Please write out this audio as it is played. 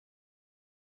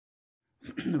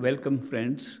Welcome,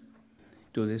 friends,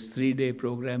 to this 3-day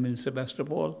program in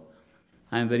Sebastopol.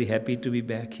 I am very happy to be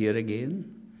back here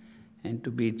again and to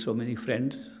meet so many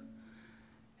friends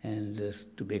and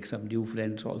to make some new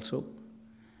friends also.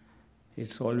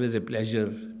 It's always a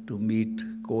pleasure to meet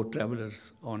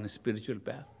co-travelers on a spiritual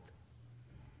path.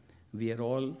 We are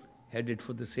all headed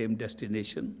for the same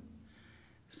destination.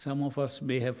 Some of us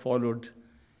may have followed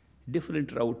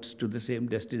different routes to the same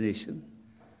destination,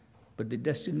 but the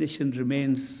destination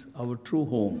remains our true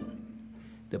home,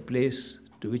 the place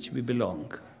to which we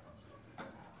belong.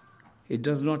 It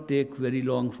does not take very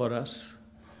long for us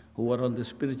who are on the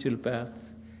spiritual path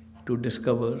to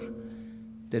discover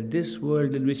that this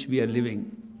world in which we are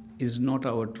living is not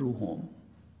our true home.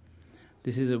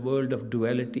 This is a world of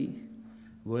duality,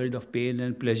 world of pain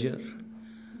and pleasure,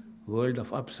 world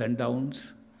of ups and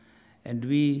downs, and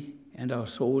we and our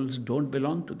souls don't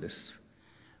belong to this.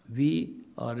 We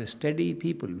are a steady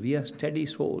people. We are steady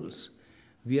souls.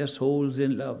 We are souls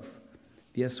in love.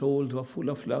 We are souls who are full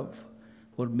of love,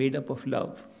 who are made up of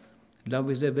love. Love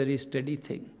is a very steady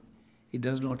thing. It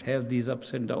does not have these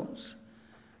ups and downs.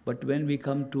 But when we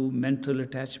come to mental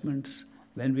attachments,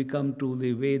 when we come to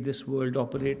the way this world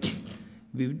operates,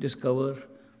 we discover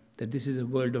that this is a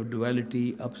world of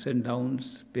duality, ups and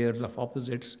downs, pairs of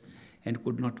opposites, and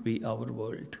could not be our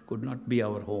world, could not be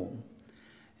our home.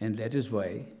 And that is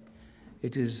why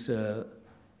it is a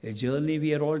journey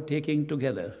we are all taking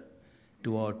together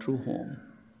to our true home.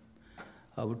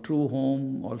 Our true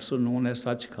home, also known as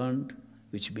Sachkhand,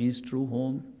 which means true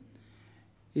home,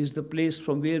 is the place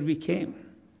from where we came.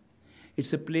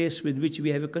 It's a place with which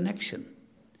we have a connection.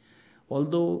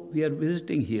 Although we are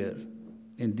visiting here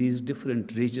in these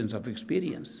different regions of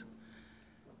experience,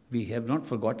 we have not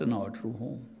forgotten our true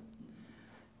home.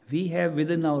 We have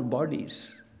within our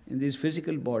bodies, in these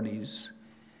physical bodies,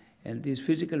 and these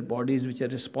physical bodies which are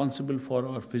responsible for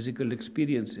our physical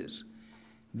experiences,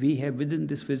 we have within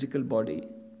this physical body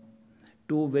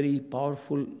two very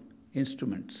powerful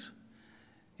instruments,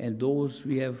 and those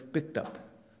we have picked up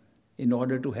in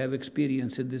order to have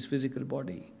experience in this physical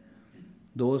body.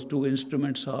 Those two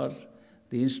instruments are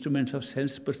the instruments of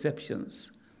sense perceptions,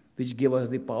 which give us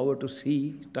the power to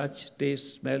see, touch,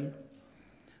 taste, smell.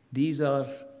 These are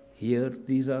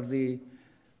the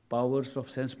powers of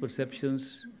sense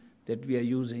perceptions that we are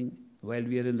using while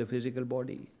we are in the physical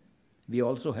body. We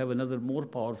also have another more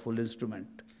powerful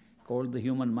instrument called the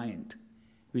human mind,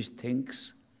 which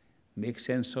thinks, makes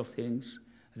sense of things,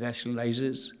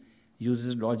 rationalizes,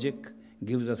 uses logic,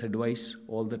 gives us advice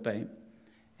all the time,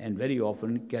 and very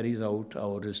often carries out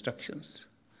our instructions.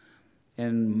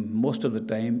 And most of the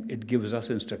time, it gives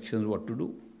us instructions what to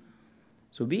do.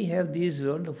 So we have these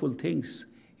wonderful things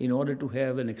in order to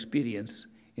have an experience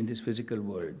in this physical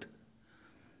world.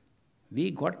 We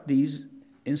got these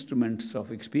instruments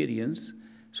of experience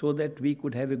so that we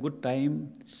could have a good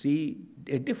time, see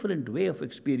a different way of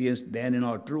experience than in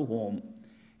our true home,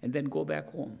 and then go back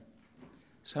home.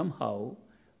 Somehow,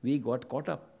 we got caught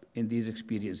up in these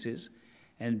experiences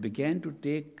and began to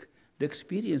take the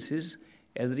experiences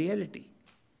as reality.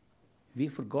 We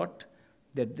forgot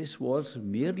that this was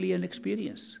merely an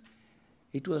experience.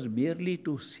 It was merely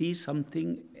to see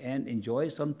something and enjoy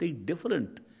something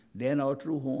different than our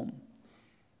true home,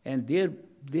 and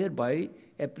thereby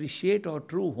appreciate our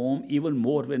true home even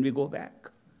more when we go back.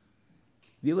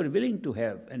 We were willing to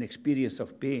have an experience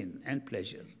of pain and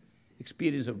pleasure,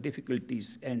 experience of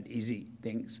difficulties and easy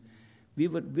things. We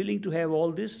were willing to have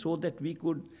all this so that we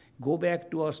could go back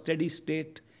to our steady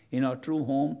state in our true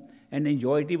home and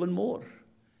enjoy it even more,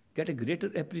 get a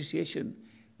greater appreciation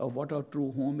of what our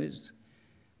true home is.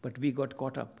 But we got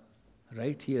caught up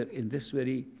right here in this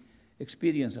very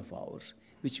experience of ours,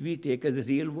 which we take as a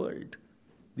real world.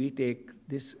 We take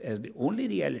this as the only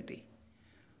reality.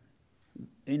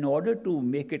 In order to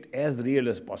make it as real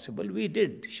as possible, we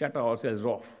did shut ourselves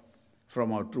off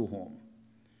from our true home.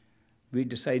 We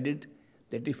decided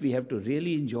that if we have to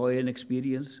really enjoy an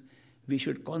experience, we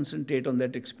should concentrate on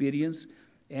that experience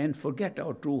and forget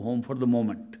our true home for the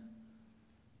moment.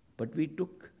 But we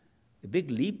took a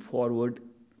big leap forward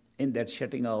in that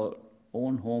shutting our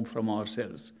own home from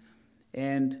ourselves.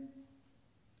 And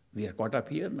we are caught up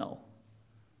here now.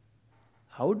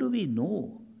 How do we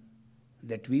know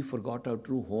that we forgot our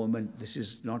true home and this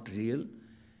is not real?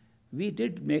 We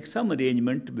did make some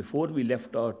arrangement before we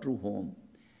left our true home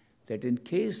that in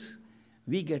case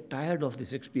we get tired of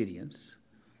this experience,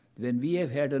 when we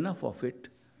have had enough of it,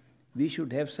 we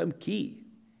should have some key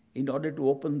in order to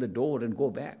open the door and go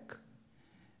back.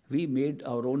 We made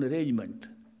our own arrangement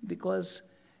because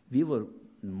we were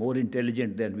more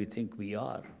intelligent than we think we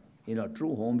are. In our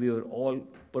true home, we were all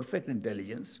perfect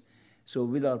intelligence. So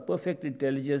with our perfect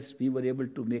intelligence, we were able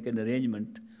to make an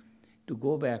arrangement to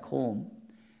go back home.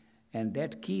 And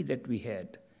that key that we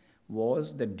had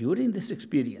was that during this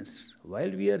experience, while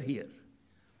we are here,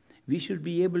 we should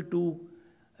be able to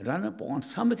run upon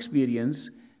some experience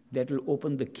that will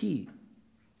open the key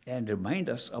and remind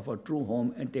us of our true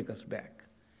home and take us back.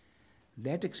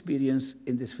 That experience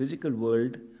in this physical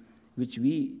world, which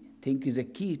we think is a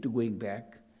key to going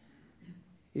back,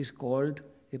 is called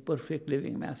a perfect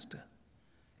living master,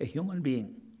 a human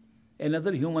being,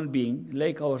 another human being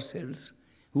like ourselves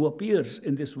who appears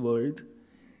in this world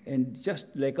and just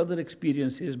like other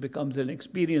experiences becomes an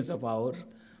experience of ours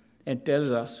and tells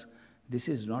us, this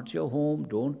is not your home.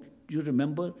 Don't you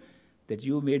remember that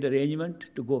you made arrangement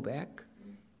to go back?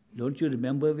 Don't you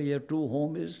remember where your true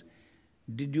home is?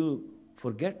 Did you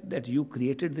forget that you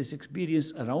created this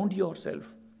experience around yourself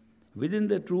within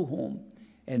the true home?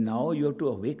 And now you have to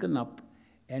awaken up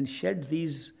and shed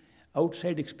these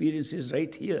outside experiences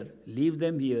right here, leave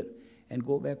them here and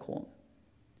go back home.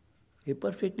 A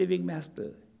perfect living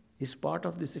master is part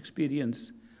of this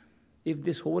experience. If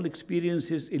this whole experience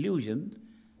is illusion,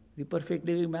 the perfect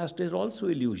living master is also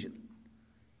illusion.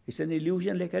 It's an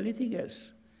illusion like anything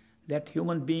else. That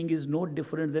human being is no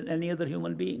different than any other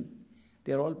human being.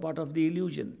 They are all part of the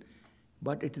illusion.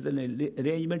 But it is an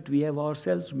arrangement we have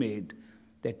ourselves made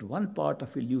that one part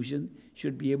of illusion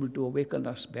should be able to awaken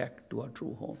us back to our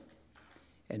true home.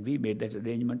 And we made that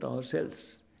arrangement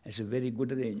ourselves. It's a very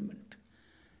good arrangement.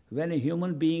 When a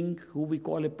human being who we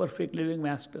call a perfect living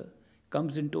master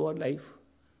comes into our life,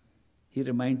 he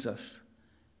reminds us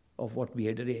of what we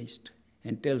had arranged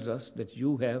and tells us that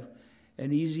you have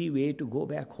an easy way to go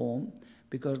back home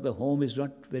because the home is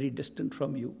not very distant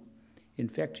from you. In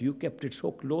fact, you kept it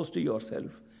so close to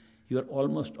yourself, you are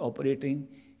almost operating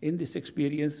in this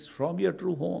experience from your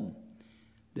true home.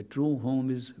 The true home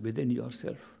is within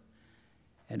yourself.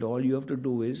 And all you have to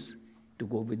do is to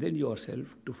go within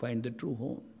yourself to find the true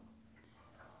home.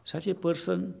 Such a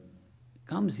person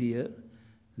comes here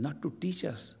not to teach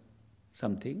us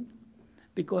something,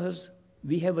 because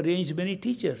we have arranged many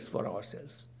teachers for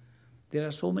ourselves. There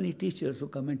are so many teachers who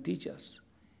come and teach us.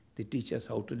 They teach us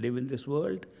how to live in this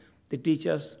world. They teach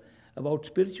us about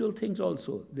spiritual things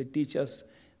also. They teach us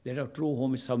that our true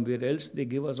home is somewhere else. They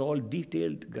give us all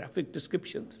detailed graphic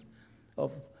descriptions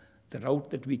of the route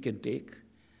that we can take.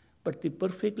 But the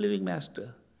perfect living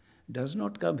master does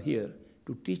not come here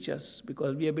to teach us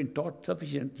because we have been taught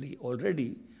sufficiently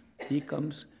already. He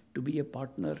comes to be a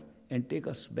partner and take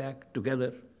us back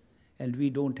together, and we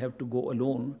don't have to go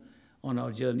alone on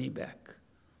our journey back.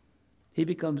 He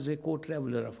becomes a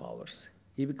co-traveler of ours.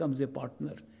 He becomes a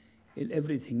partner in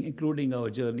everything, including our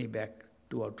journey back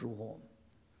to our true home.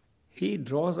 He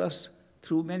draws us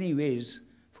through many ways.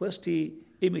 First, he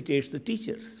imitates the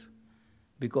teachers,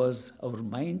 because our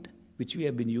mind, which we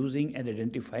have been using and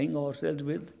identifying ourselves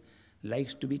with,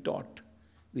 likes to be taught.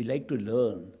 We like to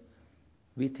learn.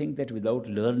 We think that without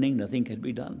learning, nothing can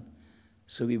be done.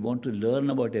 So we want to learn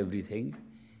about everything.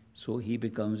 So he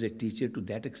becomes a teacher to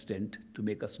that extent to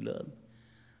make us learn.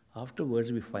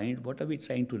 Afterwards, we find, what are we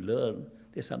trying to learn?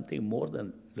 There's something more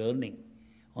than learning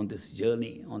on this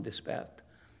journey, on this path.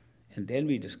 And then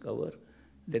we discover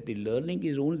that the learning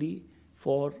is only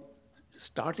for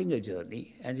starting a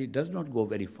journey, and it does not go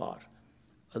very far.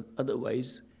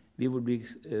 Otherwise, we would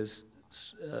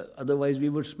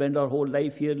spend our whole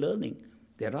life here learning.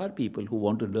 There are people who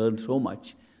want to learn so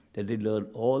much that they learn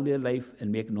all their life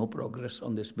and make no progress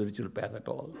on the spiritual path at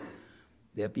all.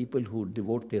 There are people who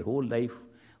devote their whole life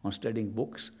on studying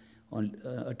books, on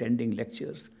attending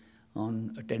lectures,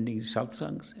 on attending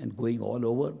satsangs and going all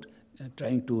over,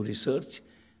 trying to research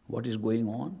what is going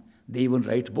on. They even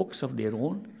write books of their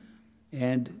own,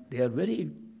 and they are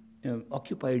very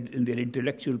occupied in their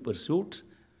intellectual pursuits,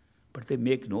 but they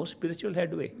make no spiritual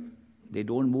headway. They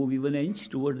don't move even an inch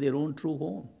toward their own true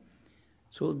home.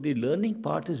 So the learning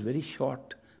part is very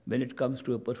short when it comes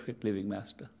to a perfect living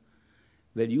master.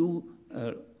 When you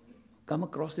come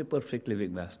across a perfect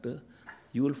living master,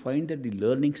 you will find that the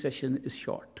learning session is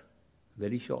short,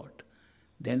 very short.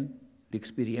 Then the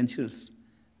experiential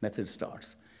method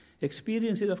starts.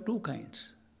 Experience is of two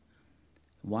kinds.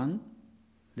 One,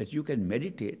 that you can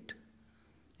meditate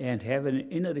and have an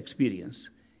inner experience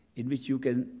in which you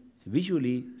can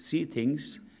visually see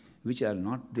things which are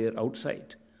not there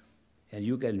outside. And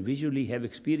you can visually have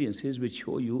experiences which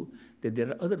show you that there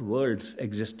are other worlds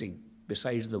existing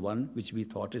besides the one which we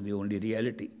thought is the only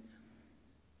reality.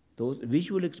 Those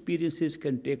visual experiences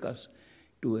can take us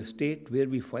to a state where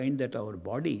we find that our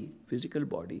body, physical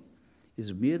body,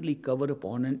 is merely covered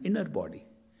upon an inner body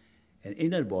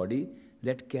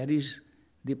that carries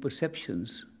the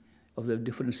perceptions of the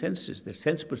different senses. The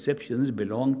sense perceptions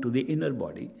belong to the inner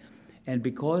body, and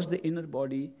because the inner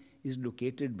body is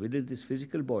located within this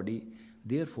physical body,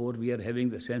 therefore we are having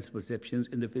the sense perceptions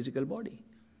in the physical body.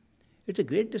 It's a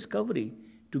great discovery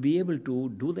to be able to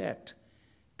do that,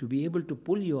 to be able to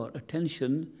pull your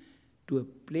attention to a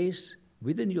place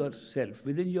within yourself,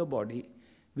 within your body,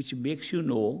 which makes you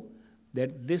know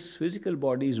that this physical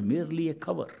body is merely a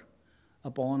cover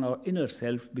upon our inner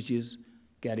self, which is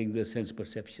carrying the sense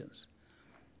perceptions.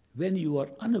 When you are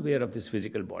unaware of this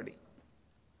physical body,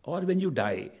 or when you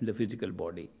die in the physical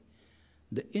body,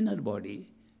 the inner body,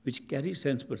 which carries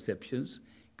sense perceptions,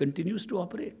 continues to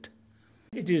operate.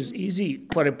 It is easy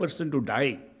for a person to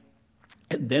die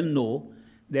and then know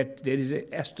that there is an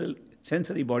astral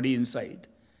sensory body inside.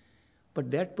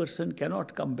 But that person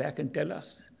cannot come back and tell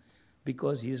us,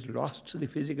 because he has lost the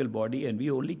physical body and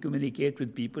we only communicate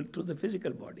with people through the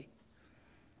physical body.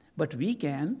 But we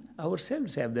can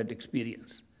ourselves have that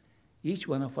experience. Each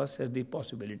one of us has the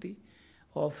possibility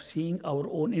of seeing our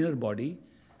own inner body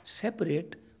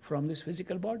separate from this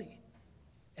physical body,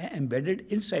 embedded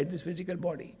inside this physical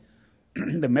body.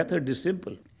 The method is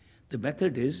simple. The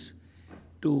method is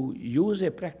to use a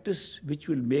practice which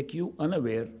will make you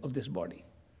unaware of this body.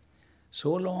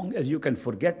 So long as you can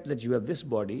forget that you have this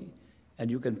body, and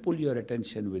you can pull your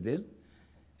attention within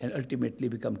and ultimately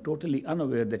become totally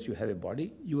unaware that you have a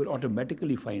body, you will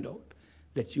automatically find out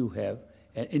that you have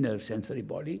an inner sensory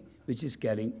body which is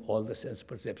carrying all the sense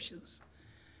perceptions.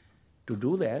 To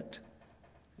do that,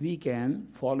 we can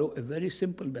follow a very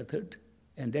simple method,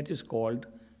 and that is called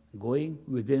going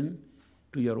within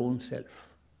to your own self.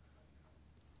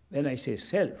 When I say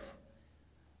self,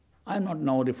 I'm not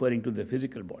now referring to the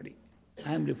physical body.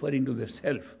 I'm referring to the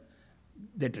self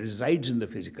that resides in the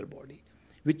physical body,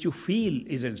 which you feel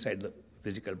is inside the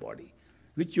physical body,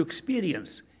 which you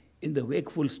experience in the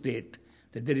wakeful state,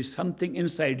 that there is something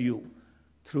inside you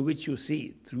through which you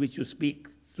see, through which you speak,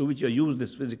 through which you use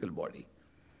this physical body.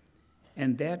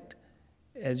 And that,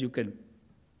 as you can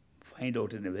find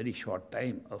out in a very short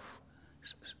time of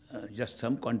just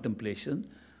some contemplation,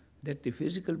 that the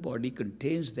physical body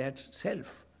contains that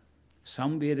self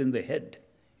somewhere in the head.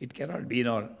 It cannot be in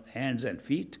our hands and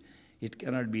feet. It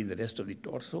cannot be in the rest of the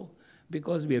torso,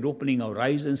 because we are opening our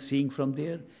eyes and seeing from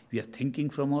there. We are thinking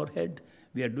from our head.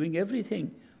 We are doing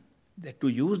everything that to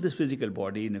use this physical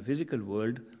body in a physical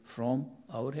world from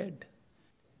our head.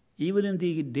 Even in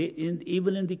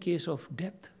the case of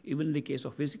death, even in the case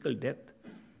of physical death,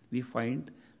 we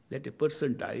find that a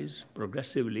person dies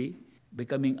progressively,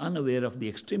 becoming unaware of the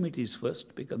extremities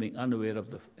first, becoming unaware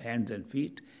of the hands and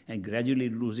feet, and gradually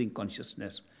losing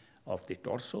consciousness of the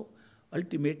torso.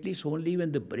 Ultimately, it's only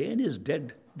when the brain is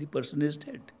dead, the person is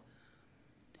dead.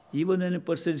 Even when a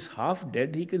person is half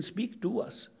dead, he can speak to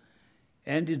us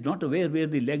and is not aware where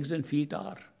the legs and feet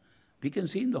are. We can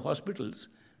see in the hospitals,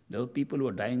 there are people who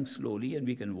are dying slowly and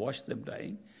we can watch them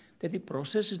dying, that the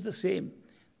process is the same,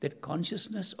 that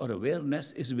consciousness or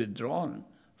awareness is withdrawn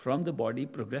from the body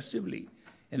progressively,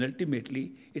 and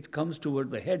ultimately it comes toward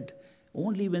the head.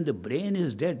 Only when the brain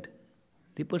is dead,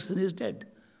 the person is dead.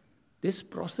 This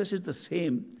process is the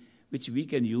same which we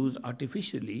can use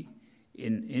artificially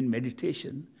in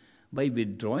meditation by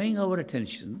withdrawing our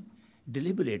attention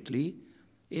deliberately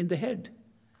in the head.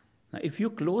 Now, if you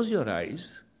close your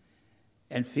eyes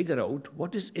and figure out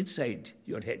what is inside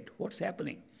your head, what's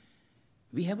happening.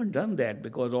 We haven't done that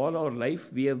because all our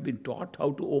life we have been taught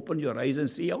how to open your eyes and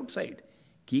see outside.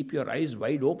 Keep your eyes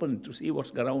wide open to see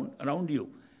what's around you.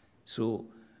 So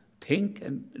think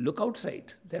and look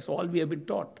outside. That's all we have been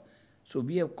taught. So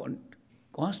we have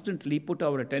constantly put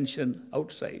our attention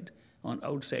outside, on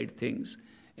outside things,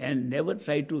 and never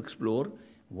try to explore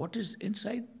what is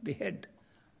inside the head.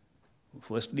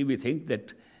 Firstly, we think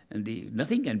that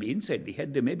nothing can be inside the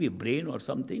head. There may be a brain or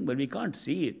something, but we can't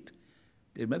see it.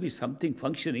 There may be something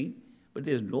functioning, but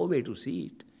there's no way to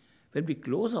see it. When we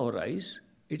close our eyes,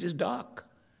 it is dark.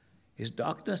 It's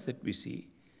darkness that we see.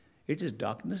 It is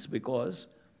darkness because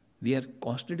we are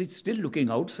constantly still looking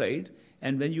outside,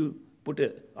 and when you put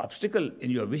an obstacle in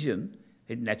your vision,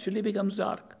 it naturally becomes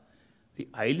dark. The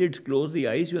eyelids close the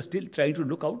eyes, you are still trying to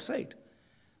look outside.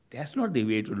 That's not the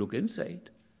way to look inside.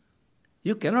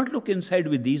 You cannot look inside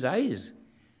with these eyes.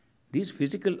 These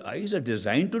physical eyes are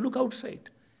designed to look outside.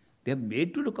 They are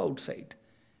made to look outside.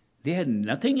 They have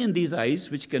nothing in these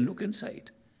eyes which can look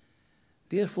inside.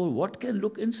 Therefore, what can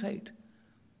look inside?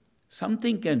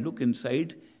 Something can look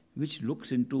inside which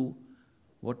looks into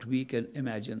what we can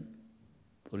imagine.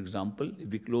 For example, if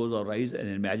we close our eyes and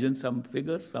imagine some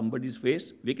figure, somebody's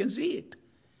face, we can see it.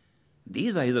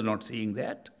 These eyes are not seeing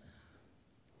that.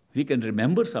 We can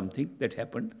remember something that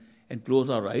happened and close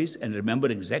our eyes and remember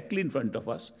exactly in front of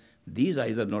us. These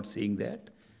eyes are not seeing that.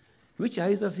 Which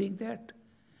eyes are seeing that?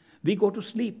 We go to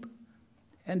sleep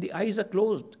and the eyes are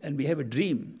closed and we have a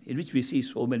dream in which we see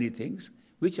so many things.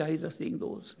 Which eyes are seeing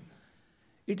those?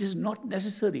 It is not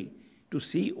necessary to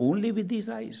see only with these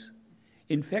eyes.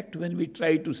 In fact, when we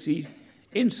try to see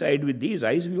inside with these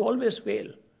eyes, we always fail.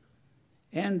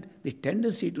 And the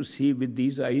tendency to see with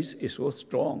these eyes is so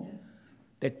strong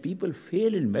that people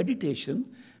fail in meditation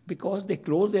because they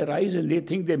close their eyes and they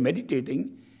think they're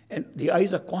meditating, and the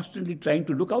eyes are constantly trying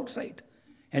to look outside.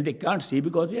 And they can't see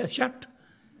because they are shut.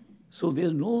 So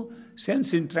there's no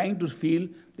sense in trying to feel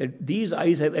that these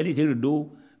eyes have anything to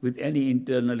do with any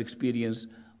internal experience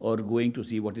or going to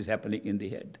see what is happening in the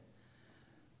head.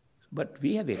 But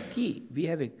we have a key. We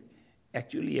have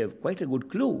actually quite a good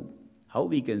clue how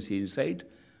we can see inside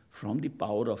from the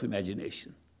power of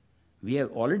imagination. We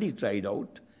have already tried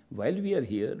out, while we are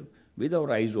here with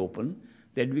our eyes open,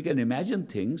 that we can imagine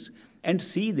things and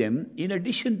see them in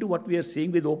addition to what we are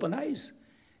seeing with open eyes.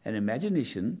 And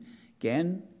imagination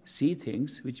can see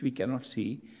things which we cannot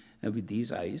see with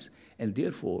these eyes, and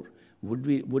therefore, would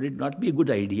it not be a good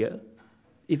idea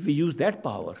if we use that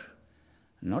power,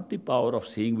 not the power of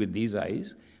seeing with these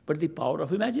eyes, but the power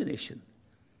of imagination?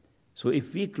 So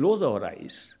if we close our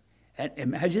eyes and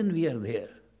imagine we are there,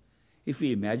 if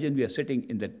we imagine we are sitting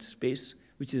in that space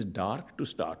which is dark to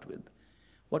start with,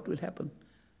 what will happen?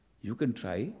 You can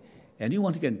try,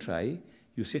 anyone can try,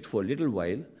 you sit for a little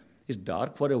while, it's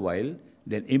dark for a while,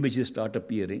 then images start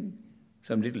appearing,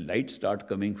 some little lights start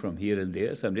coming from here and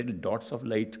there, some little dots of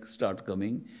light start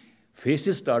coming,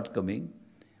 faces start coming,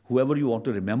 whoever you want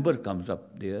to remember comes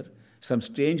up there, some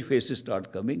strange faces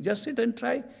start coming, just sit and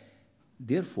try.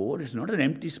 Therefore, it's not an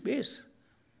empty space.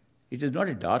 It is not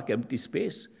a dark, empty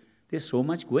space. There's so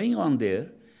much going on there,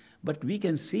 but we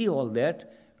can see all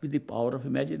that with the power of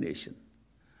imagination.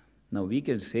 Now we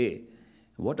can say,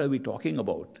 what are we talking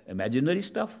about? Imaginary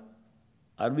stuff?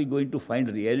 Are we going to find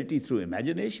reality through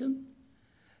imagination?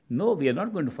 No, we are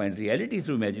not going to find reality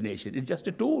through imagination. It's just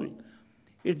a tool.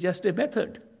 It's just a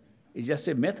method. It's just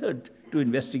a method to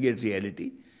investigate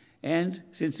reality. And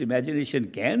since imagination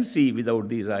can see without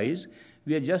these eyes,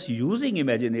 we are just using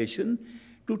imagination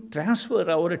to transfer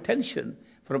our attention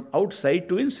from outside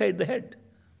to inside the head.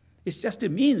 It's just a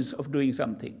means of doing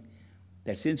something.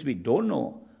 That since we don't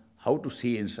know how to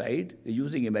see inside, we're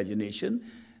using imagination,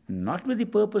 not with the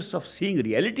purpose of seeing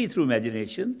reality through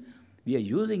imagination, we are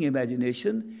using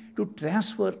imagination to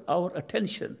transfer our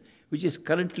attention, which is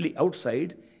currently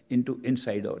outside, into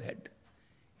inside our head.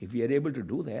 If we are able to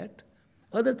do that,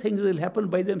 other things will happen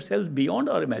by themselves beyond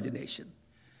our imagination.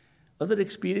 Other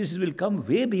experiences will come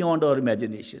way beyond our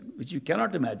imagination, which you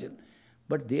cannot imagine.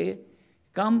 But they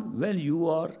come when you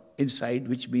are inside,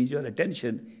 which means your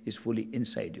attention is fully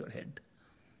inside your head.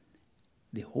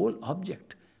 The whole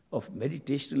object of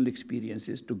meditational experience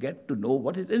is to get to know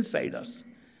what is inside us.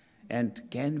 And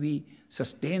can we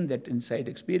sustain that inside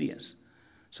experience?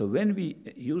 So when we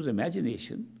use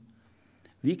imagination,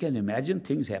 we can imagine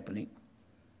things happening.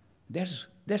 That's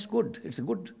good. It's a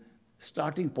good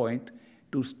starting point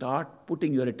to start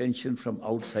putting your attention from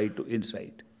outside to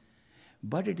inside.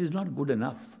 But it is not good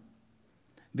enough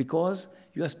because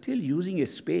you are still using a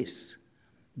space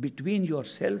between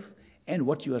yourself and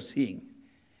what you are seeing.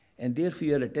 And therefore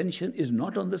your attention is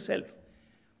not on the self.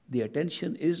 The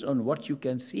attention is on what you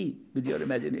can see with your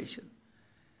imagination.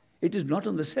 It is not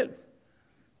on the self.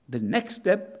 The next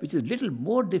step, which is a little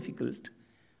more difficult,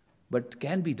 but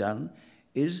can be done,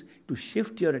 is to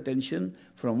shift your attention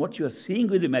from what you are seeing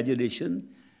with imagination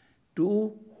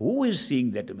to who is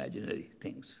seeing that imaginary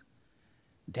things.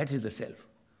 That is the self.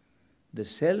 The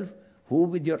self who,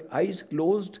 with your eyes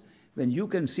closed, when you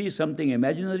can see something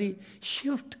imaginary,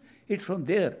 shift it from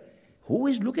there. Who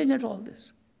is looking at all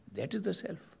this? That is the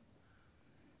self.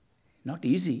 Not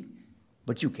easy,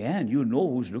 but you can. You know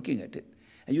who's looking at it.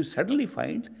 And you suddenly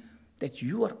find that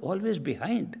you are always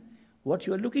behind what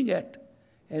you are looking at.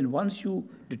 And once you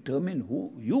determine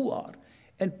who you are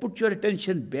and put your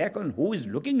attention back on who is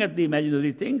looking at the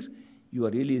imaginary things, you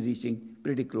are really reaching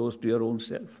pretty close to your own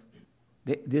self.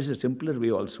 There's a simpler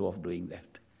way also of doing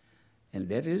that. And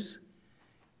that is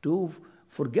to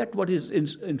forget what is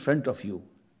in front of you.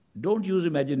 Don't use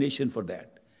imagination for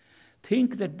that.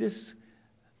 Think that this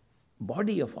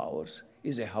body of ours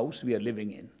is a house we are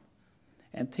living in.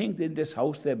 And think that in this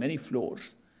house there are many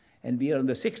floors. And we are on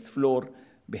the 6th floor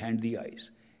behind the eyes.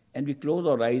 And we close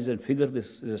our eyes and figure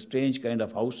this is a strange kind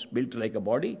of house built like a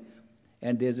body.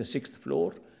 And there's a 6th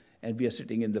floor. And we are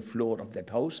sitting in the floor of that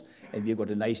house. And we've got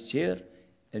a nice chair.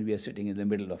 And we are sitting in the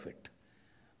middle of it.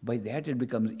 By that it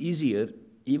becomes easier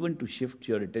even to shift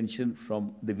your attention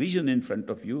from the vision in front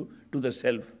of you to the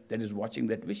self that is watching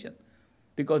that vision.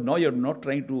 Because now you're not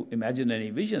trying to imagine any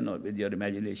vision or with your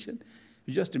imagination,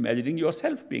 you're just imagining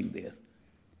yourself being there.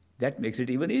 That makes it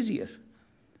even easier.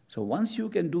 So once you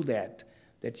can do that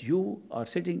you are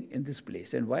sitting in this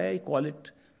place. And why I call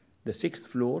it the sixth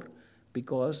floor,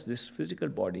 because this physical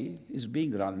body is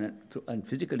being run and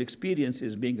physical experience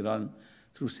is being run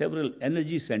through several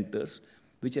energy centers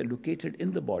which are located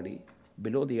in the body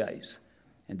below the eyes.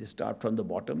 And they start from the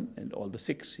bottom, and all the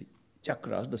six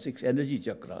chakras, the six energy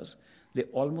chakras, they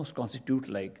almost constitute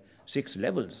like 6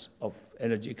 levels of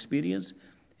energy experience,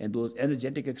 and those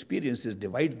energetic experiences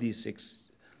divide these 6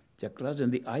 chakras,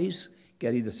 and the eyes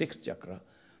carry the 6th chakra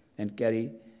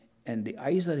and the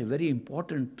eyes are a very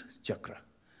important chakra.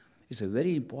 It's a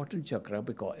very important chakra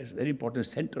because it's a very important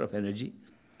center of energy,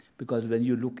 because when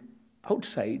you look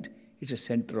outside, it's a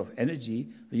center of energy.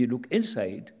 When you look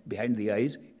inside, behind the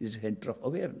eyes, it's a center of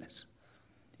awareness.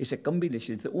 It's a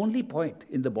combination. It's the only point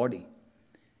in the body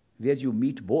where you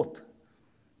meet both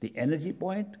the energy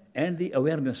point and the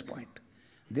awareness point.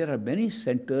 There are many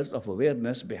centers of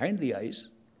awareness behind the eyes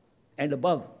and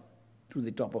above to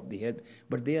the top of the head,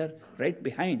 but they are right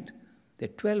behind. There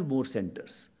are 12 more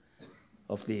centers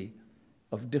of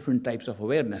different types of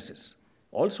awarenesses,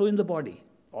 also in the body,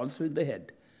 also in the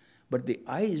head. But the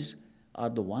eyes are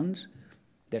the ones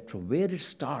that from where it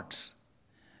starts,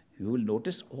 you will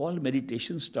notice all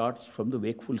meditation starts from the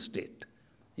wakeful state.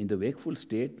 In the wakeful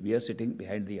state, we are sitting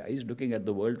behind the eyes, looking at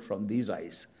the world from these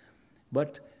eyes.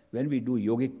 But when we do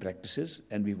yogic practices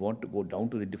and we want to go down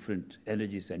to the different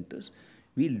energy centers,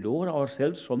 we lower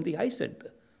ourselves from the eye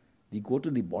center. We go to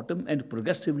the bottom and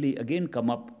progressively again come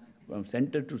up from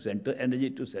center to center,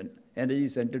 energy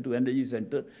center to energy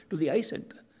center to the eye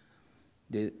center.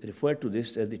 They refer to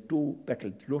this as the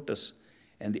 2-petaled lotus,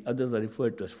 and the others are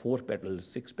referred to as 4 petals,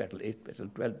 6 petals, 8 petals,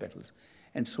 12 petals,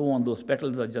 and so on. Those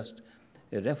petals are just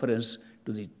a reference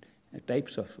to the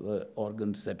types of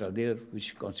organs that are there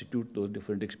which constitute those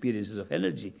different experiences of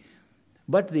energy.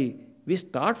 But we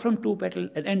start from 2 petal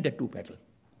and end at 2 petal.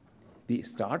 We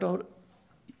start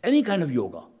any kind of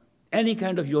yoga, any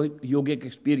kind of yogic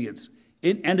experience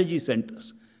in energy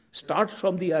centers, starts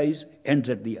from the eyes, ends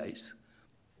at the eyes.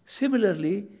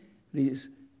 Similarly,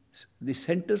 the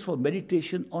centers for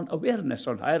meditation on awareness,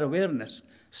 on higher awareness,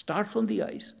 starts from the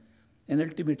eyes and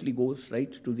ultimately goes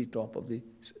right to the top of the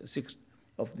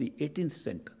 18th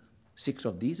center. 6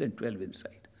 of these and 12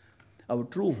 inside. Our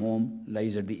true home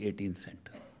lies at the 18th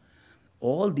center.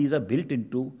 All these are built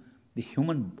into the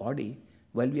human body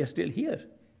while we are still here.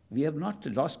 We have not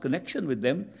lost connection with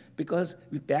them because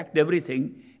we packed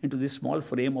everything into this small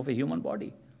frame of a human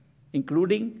body,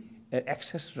 including an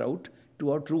access route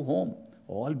to our true home,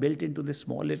 all built into this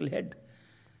small little head.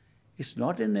 It's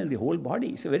not in the whole body.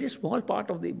 It's a very small part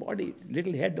of the body,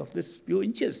 little head of this few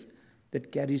inches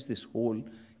that carries this whole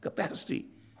capacity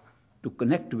to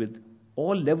connect with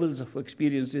all levels of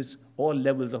experiences, all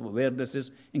levels of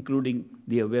awarenesses, including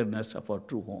the awareness of our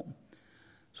true home.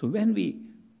 So when we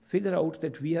figure out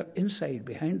that we are inside,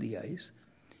 behind the eyes,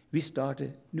 we start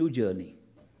a new journey.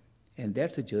 And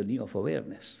that's a journey of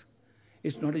awareness.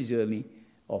 It's not a journey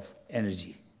of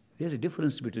energy. There's a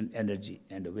difference between energy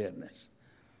and awareness.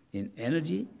 In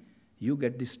energy, you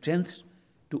get the strength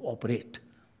to operate.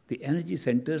 The energy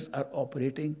centers are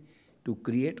operating to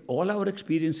create all our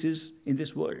experiences in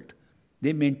this world.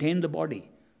 They maintain the body.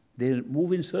 They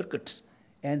move in circuits,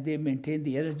 and they maintain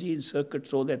the energy in circuits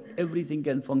so that everything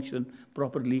can function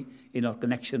properly in our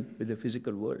connection with the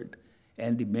physical world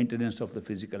and the maintenance of the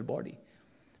physical body.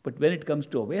 But when it comes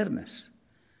to awareness,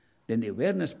 then the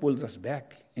awareness pulls us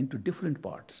back into different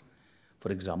parts.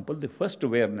 For example, the first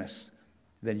awareness,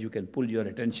 when you can pull your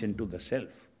attention to the self,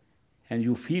 and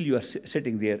you feel you are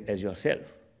sitting there as yourself.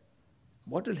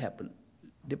 What will happen?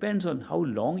 Depends on how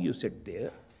long you sit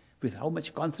there, with how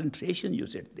much concentration you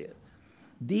sit there.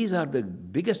 These are the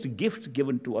biggest gifts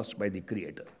given to us by the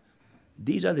Creator.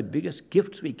 These are the biggest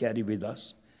gifts we carry with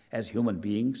us as human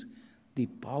beings, the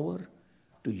power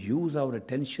to use our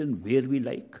attention where we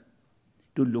like,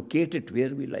 to locate it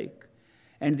where we like,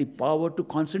 and the power to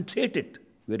concentrate it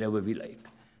wherever we like.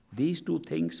 These two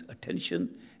things, attention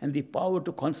and the power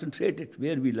to concentrate it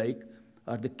where we like,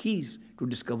 are the keys to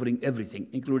discovering everything,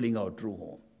 including our true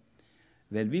home.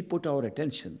 When we put our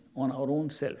attention on our own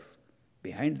self,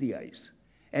 behind the eyes,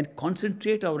 and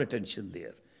concentrate our attention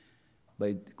there,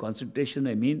 by concentration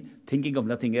I mean thinking of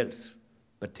nothing else,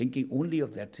 but thinking only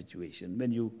of that situation.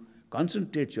 When you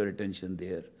concentrate your attention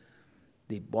there,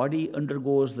 the body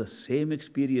undergoes the same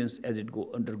experience as it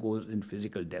undergoes in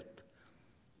physical death.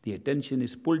 The attention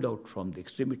is pulled out from the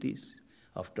extremities.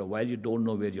 After a while, you don't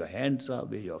know where your hands are,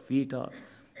 where your feet are.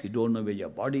 You don't know where your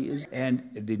body is. And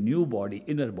the new body,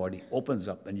 inner body, opens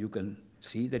up and you can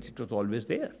see that it was always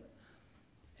there.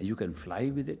 And you can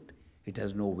fly with it. It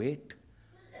has no weight.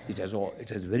 It has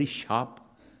very sharp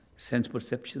sense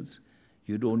perceptions.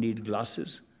 You don't need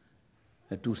glasses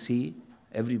to see.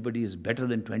 Everybody is better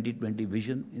than 20/20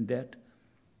 vision in that.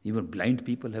 Even blind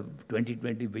people have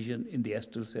 20/20 vision in the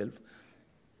astral self.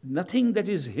 Nothing that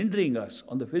is hindering us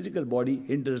on the physical body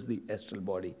hinders the astral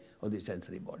body or the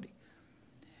sensory body.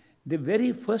 The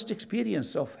very first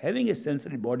experience of having a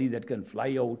sensory body that can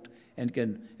fly out and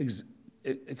can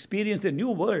experience a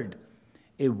new world,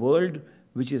 a world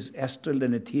which is astral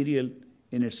and ethereal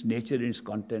in its nature and its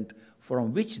content,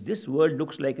 from which this world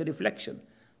looks like a reflection,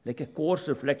 like a coarse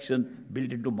reflection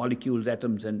built into molecules,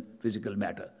 atoms, and physical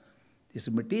matter. This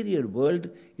material world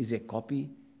is a copy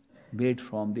made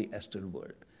from the astral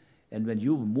world. And when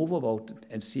you move about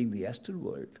and seeing the astral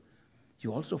world,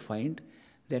 you also find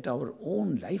that our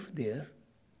own life there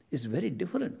is very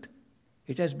different.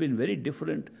 It has been very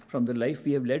different from the life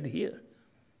we have led here.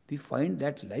 We find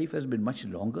that life has been much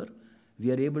longer.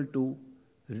 We are able to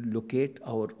locate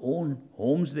our own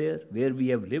homes there, where we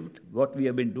have lived, what we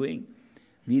have been doing.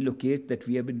 We locate that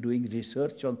we have been doing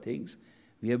research on things.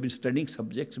 We have been studying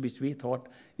subjects which we thought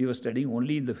we were studying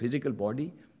only in the physical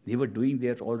body. We were doing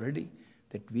that already,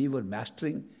 that we were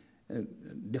mastering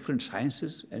different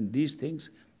sciences and these things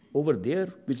over there,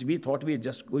 which we thought we were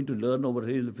just going to learn over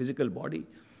here in the physical body.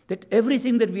 That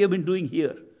everything that we have been doing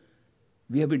here,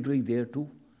 we have been doing there too.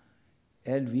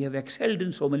 And we have excelled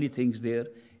in so many things there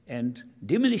and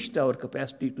diminished our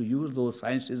capacity to use those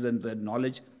sciences and the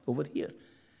knowledge over here.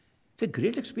 It's a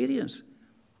great experience.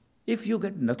 If you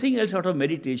get nothing else out of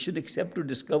meditation except to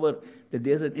discover that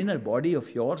there's an inner body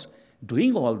of yours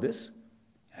doing all this,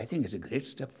 I think it's a great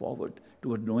step forward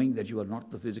toward knowing that you are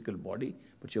not the physical body,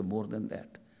 but you're more than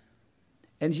that.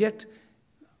 And yet,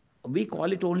 we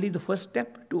call it only the first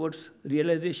step towards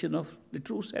realization of the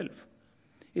true self.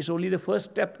 It's only the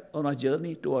first step on our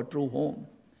journey to our true home.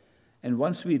 And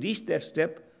once we reach that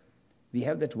step, we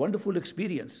have that wonderful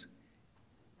experience.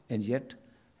 And yet,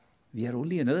 we are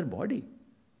only another body.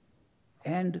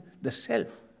 And the self,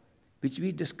 which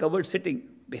we discovered sitting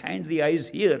behind the eyes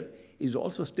here, is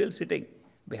also still sitting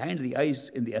behind the eyes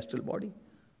in the astral body.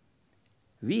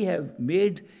 We have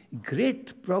made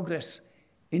great progress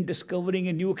in discovering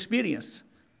a new experience.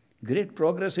 Great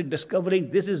progress in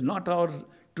discovering this is not our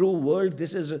true world,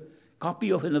 this is a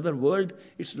copy of another world.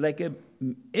 It's like an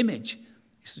image.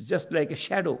 It's just like a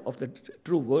shadow of the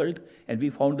true world, and we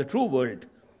found the true world.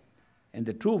 And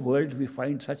the true world, we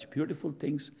find such beautiful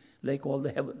things like all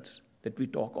the heavens that we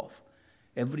talk of.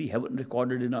 Every heaven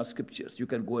recorded in our scriptures, you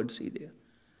can go and see there.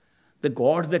 The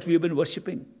gods that we have been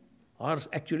worshipping are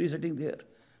actually sitting there.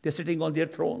 They're sitting on their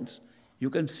thrones. You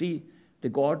can see the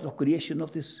gods of creation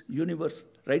of this universe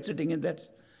right sitting in that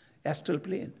astral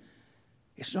plane.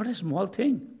 It's not a small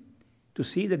thing to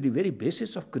see that the very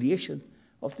basis of creation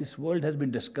of this world has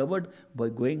been discovered by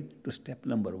going to step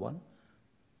number 1.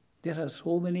 There are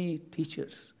so many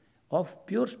teachers of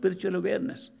pure spiritual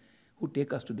awareness who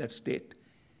take us to that state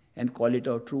and call it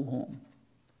our true home.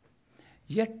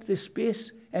 Yet the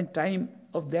space and time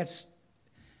of that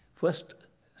first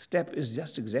step is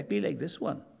just exactly like this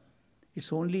one.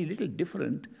 It's only a little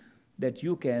different that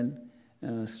you can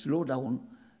slow down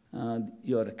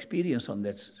your experience on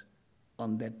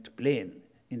that plane.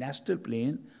 In astral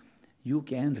plane, you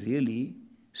can really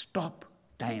stop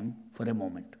time for a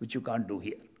moment, which you can't do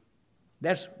here.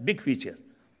 That's big feature.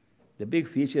 The big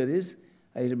feature is,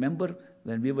 I remember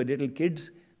when we were little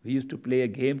kids, we used to play a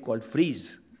game called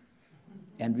freeze.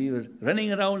 And we were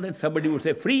running around and somebody would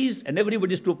say freeze, and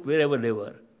everybody stood wherever they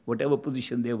were, whatever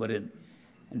position they were in.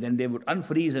 And then they would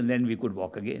unfreeze and then we could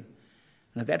walk again.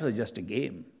 Now that was just a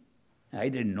game. I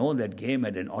didn't know that game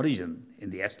had an origin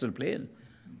in the astral plane,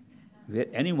 where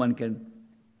anyone can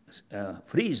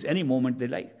freeze any moment they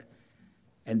like,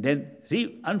 and then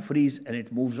unfreeze and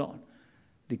it moves on.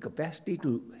 The capacity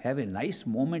to have a nice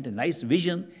moment, a nice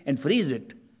vision, and freeze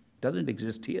it doesn't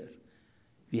exist here.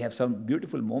 We have some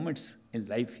beautiful moments in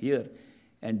life here,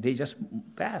 and they just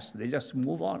pass, they just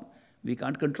move on. We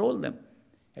can't control them.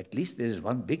 At least there is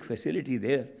one big facility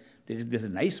there, that if there's a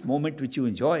nice moment which you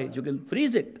enjoy, you can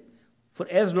freeze it for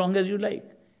as long as you like,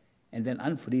 and then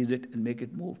unfreeze it and make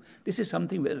it move. This is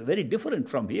something very, very different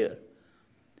from here.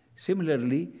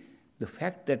 Similarly, the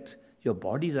fact that your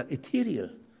bodies are ethereal,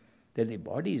 that the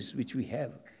bodies which we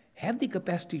have the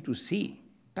capacity to see,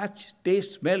 touch,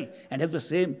 taste, smell, and have the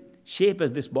same shape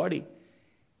as this body,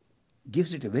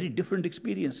 gives it a very different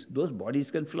experience. Those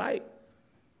bodies can fly.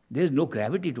 There's no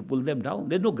gravity to pull them down.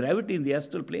 There's no gravity in the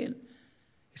astral plane.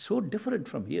 It's so different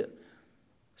from here.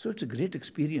 So it's a great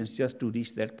experience just to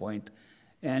reach that point.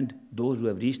 And those who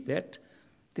have reached that,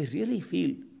 they really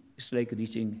feel it's like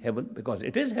reaching heaven, because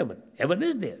it is heaven. Heaven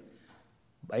is there.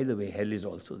 By the way, hell is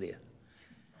also there.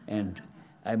 And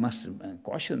I must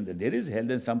caution that there is hell,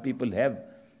 and some people have,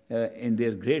 in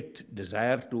their great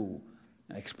desire to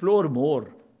explore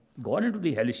more, gone into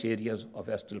the hellish areas of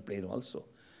astral plane also.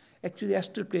 Actually, the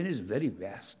astral plane is very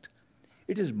vast.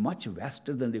 It is much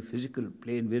vaster than the physical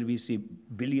plane where we see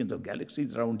billions of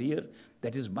galaxies around here.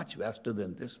 That is much vaster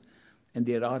than this. And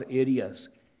there are areas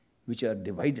which are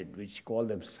divided, which call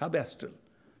them subastral.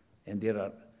 And there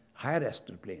are higher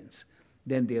astral planes.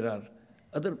 Then there are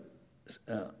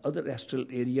other astral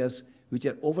areas which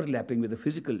are overlapping with the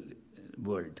physical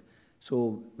world.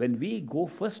 So when we go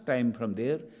first time from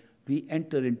there, we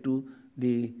enter into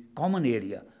the common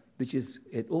area, which is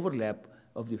an overlap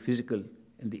of the physical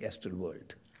and the astral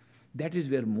world. That is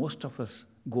where most of us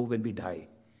go when we die.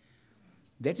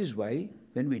 That is why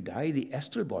when we die, the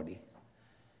astral body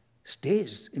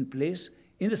stays in place,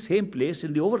 in the same place,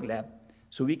 in the overlap,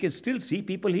 so we can still see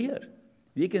people here.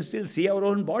 We can still see our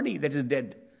own body that is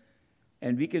dead.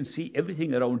 And we can see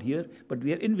everything around here, but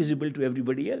we are invisible to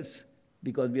everybody else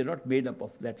because we are not made up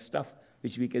of that stuff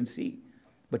which we can see.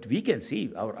 But we can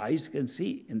see, our eyes can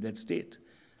see in that state.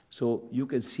 So you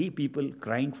can see people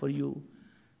crying for you.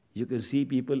 You can see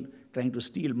people trying to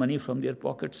steal money from their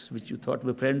pockets, which you thought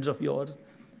were friends of yours.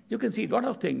 You can see a lot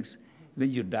of things when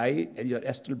you die and your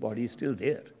astral body is still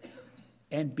there.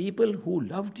 And people who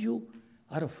loved you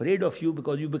are afraid of you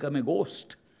because you become a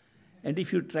ghost. And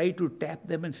if you try to tap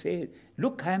them and say,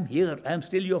 look, I am here, I am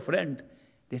still your friend,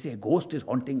 they say, a ghost is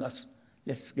haunting us.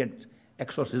 Let's get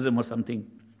exorcism or something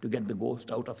to get the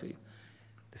ghost out of it.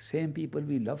 The same people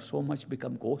we love so much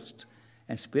become ghosts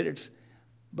and spirits,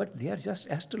 but they are just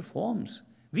astral forms.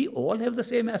 We all have the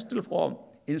same astral form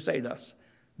inside us.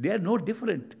 They are no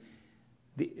different.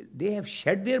 They have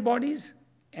shed their bodies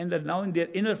and are now in their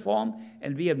inner form,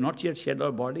 and we have not yet shed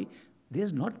our body.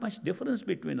 There's not much difference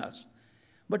between us.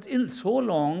 But in so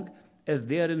long as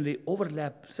they are in the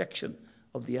overlap section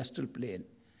of the astral plane,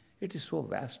 it is so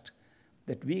vast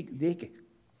that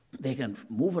they can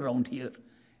move around here,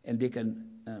 and they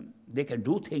can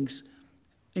do things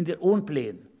in their own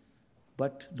plane.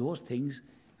 But those things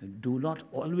do not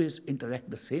always interact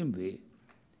the same way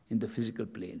in the physical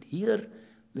plane. Here,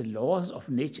 the laws of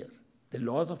nature, the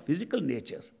laws of physical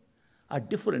nature are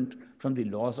different from the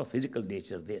laws of physical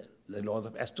nature there. The laws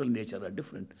of astral nature are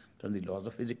different from the laws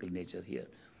of physical nature here.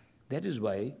 That is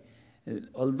why,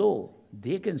 although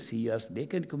they can see us, they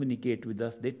can communicate with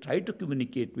us, they try to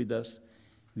communicate with us,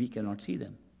 we cannot see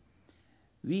them.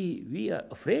 We are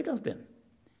afraid of them.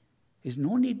 There's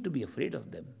no need to be afraid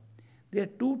of them. There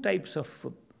are two types of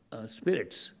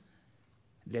spirits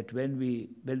that when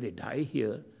they die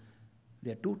here,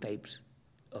 there are two types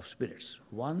of spirits.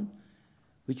 One,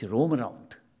 which roam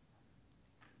around.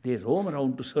 They roam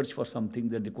around to search for something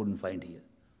that they couldn't find here.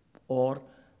 Or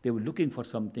they were looking for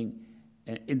something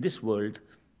in this world,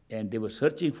 and they were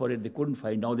searching for it, they couldn't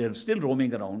find. Now they are still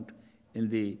roaming around in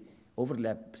the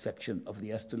overlap section of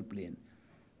the astral plane.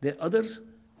 There are others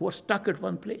who are stuck at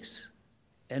one place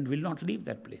and will not leave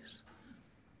that place.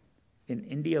 In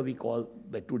India, we call,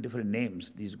 by two different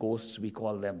names, these ghosts, we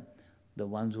call them the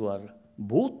ones who are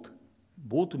bhoot.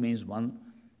 Bhoot means one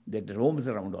that roams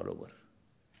around all over.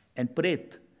 And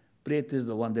pret. Pret is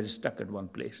the one that is stuck at one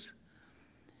place.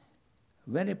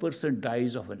 When a person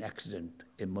dies of an accident,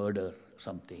 a murder,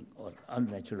 something, or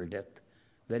unnatural death,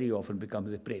 very often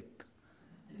becomes a pret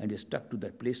and is stuck to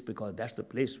that place because that's the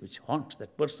place which haunts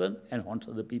that person and haunts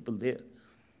other people there.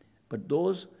 But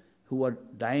those who are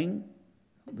dying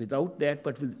without that,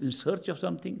 but in search of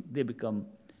something, they become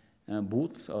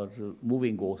bhoots or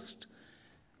moving ghosts.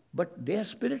 But they are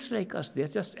spirits like us. They are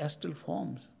just astral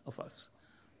forms of us.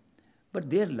 But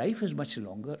their life is much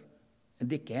longer, and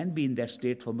they can be in that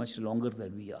state for much longer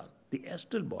than we are. The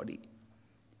astral body,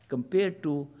 compared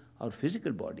to our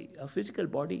physical body,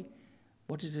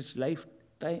 what is its life?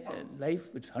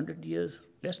 It's 100 years,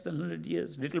 less than 100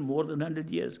 years, little more than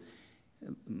 100 years.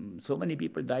 So many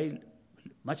people die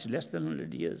much less than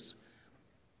 100 years.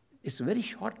 It's a very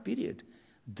short period.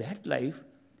 That life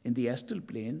in the astral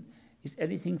plane is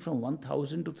anything from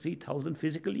 1,000 to 3,000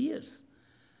 physical years.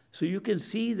 So you can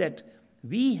see that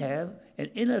we have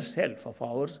an inner self of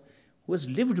ours who has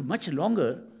lived much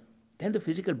longer than the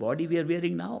physical body we are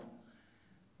wearing now.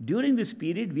 During this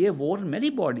period, we have worn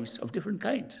many bodies of different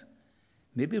kinds,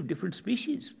 maybe of different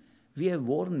species. We have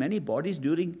worn many bodies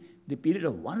during the period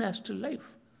of one astral life.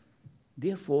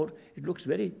 Therefore, it looks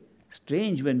very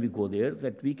strange when we go there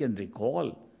that we can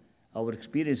recall our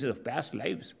experiences of past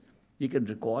lives. We can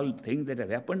recall things that have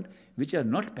happened which are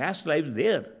not past lives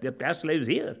there. They are past lives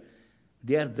here.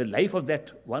 They are the life of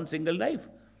that one single life.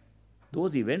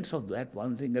 Those events of that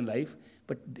one single life,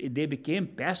 but they became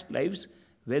past lives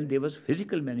when there was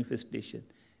physical manifestation,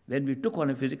 when we took on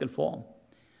a physical form.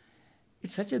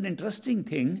 It's such an interesting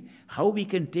thing how we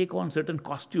can take on certain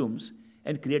costumes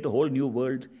and create a whole new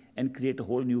world and create a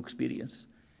whole new experience.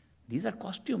 These are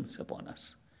costumes upon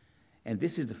us. And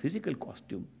this is the physical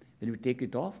costume. When we take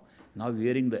it off, now we're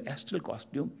wearing the astral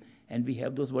costume and we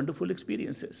have those wonderful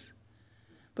experiences.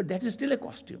 But that is still a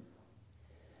costume.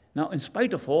 Now, in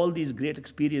spite of all these great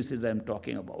experiences I'm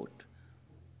talking about,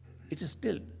 it is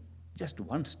still just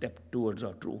one step towards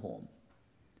our true home.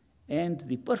 And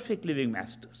the perfect living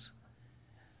masters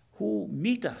who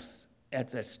meet us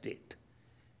at that state,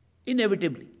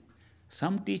 inevitably,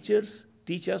 some teachers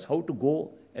teach us how to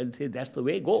go and say, that's the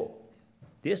way, go.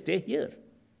 They stay here.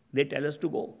 They tell us to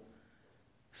go.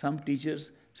 Some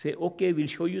teachers say, okay, we'll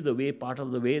show you the way, part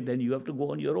of the way, then you have to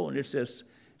go on your own. It's just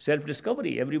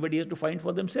self-discovery. Everybody has to find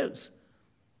for themselves.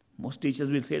 Most teachers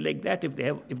will say like that if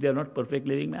they are not perfect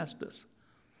living masters.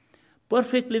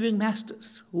 Perfect living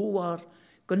masters who are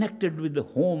connected with the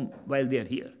home while they are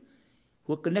here,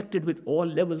 who are connected with all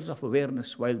levels of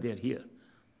awareness while they are here.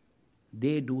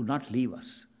 They do not leave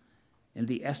us. In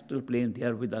the astral plane, they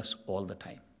are with us all the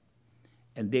time.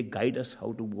 And they guide us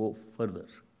how to go further.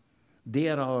 They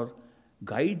are our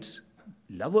guides,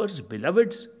 lovers,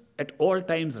 beloveds at all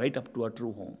times right up to our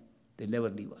true home. They never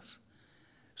leave us.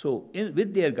 So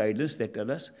with their guidance, they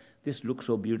tell us, this looks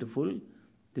so beautiful,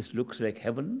 this looks like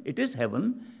heaven. It is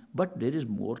heaven, but there is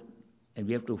more, and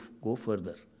we have to go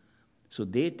further. So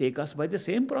they take us by the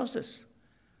same process.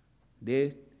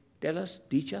 They tell us,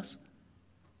 teach us,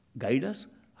 guide us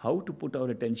how to put our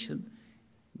attention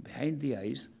behind the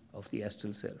eyes of the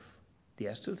astral self. The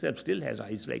astral self still has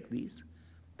eyes like these.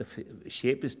 The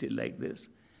shape is still like this.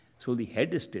 So the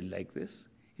head is still like this,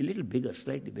 a little bigger,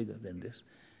 slightly bigger than this.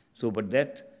 So, but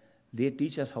that, they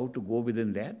teach us how to go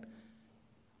within that.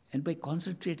 And by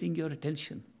concentrating your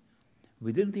attention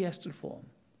within the astral form,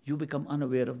 you become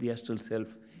unaware of the astral self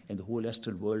and the whole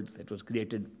astral world that was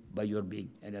created by your being,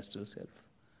 an astral self.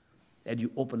 And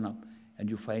you open up and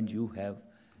you find you have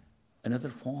another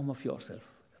form of yourself,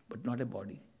 but not a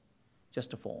body,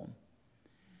 just a form.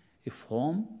 A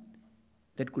form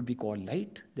that could be called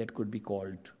light, that could be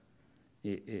called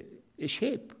a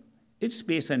shape. It's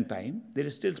space and time. There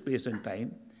is still space and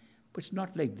time, but it's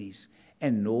not like these.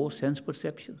 And no sense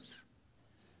perceptions.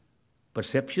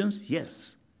 Perceptions,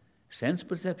 yes. Sense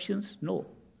perceptions, no.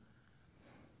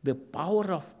 The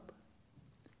power of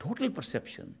total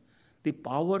perception, the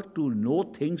power to know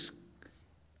things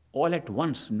all at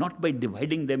once, not by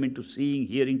dividing them into seeing,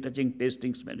 hearing, touching,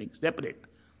 tasting, smelling, separate.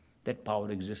 That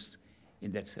power exists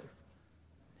in that self.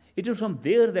 It is from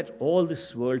there that all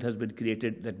this world has been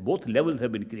created, that both levels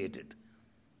have been created.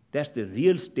 That's the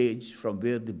real stage from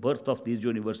where the birth of these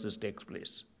universes takes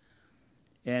place.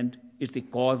 And it's the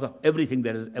cause of everything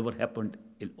that has ever happened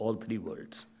in all three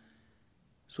worlds.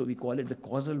 So we call it the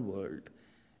causal world,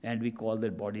 and we call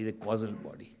that body the causal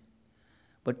body.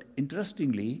 But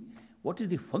interestingly, what is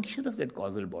the function of that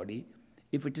causal body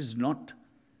if it is not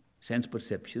sense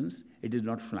perceptions, it is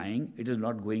not flying, it is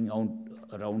not going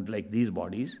around like these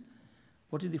bodies?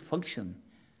 What is the function?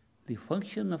 The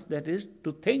function of that is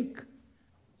to think.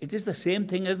 It is the same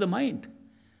thing as the mind.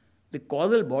 The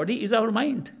causal body is our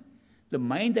mind. The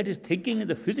mind that is thinking in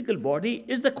the physical body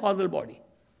is the causal body.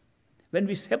 When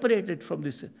we separate it from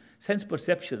this sense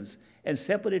perceptions and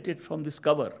separate it from this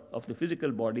cover of the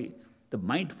physical body, the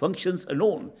mind functions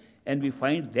alone, and we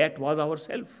find that was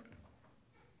ourself.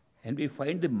 And we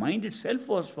find the mind itself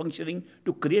was functioning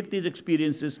to create these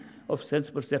experiences of sense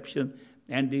perception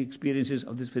and the experiences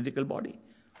of this physical body.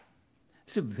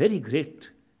 It's a very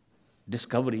great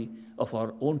discovery of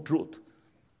our own truth,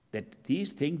 that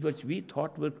these things which we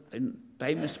thought were in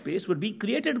time and space were being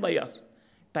created by us.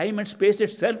 Time and space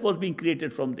itself was being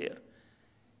created from there.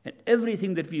 And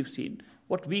everything that we've seen,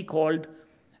 what we called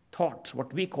thoughts,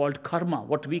 what we called karma,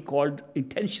 what we called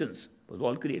intentions, was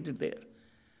all created there.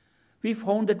 We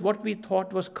found that what we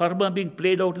thought was karma being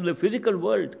played out in the physical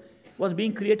world was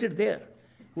being created there.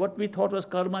 What we thought was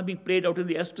karma being played out in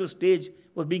the astral stage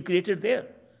was being created there.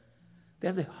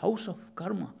 There's the house of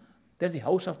karma. There's the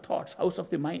house of thoughts, house of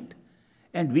the mind.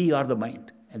 And we are the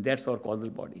mind, and that's our causal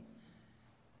body.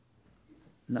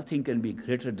 Nothing can be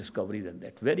greater discovery than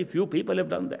that. Very few people have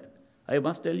done that, I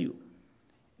must tell you.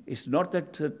 It's not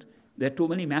that there are too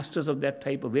many masters of that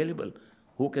type available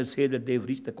who can say that they've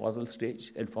reached the causal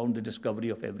stage and found the discovery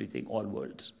of everything, all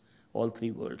worlds. All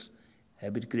three worlds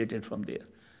have been created from there.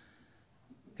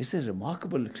 It's a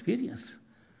remarkable experience.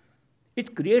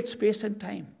 It creates space and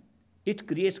time. It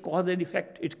creates cause and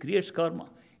effect. It creates karma.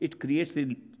 It creates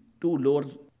the two lower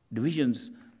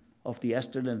divisions of the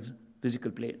astral and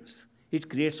physical planes. It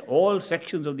creates all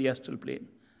sections of the astral plane.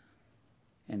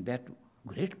 And that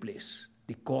great place,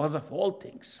 the cause of all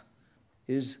things,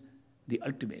 is the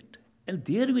ultimate. And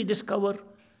there we discover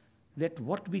that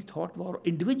what we thought were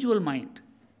individual mind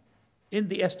in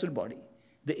the astral body,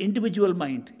 the individual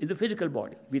mind in the physical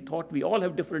body. We thought we all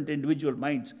have different individual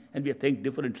minds and we think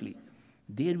differently.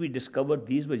 There we discovered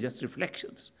these were just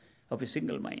reflections of a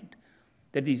single mind.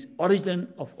 That the origin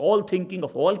of all thinking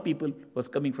of all people was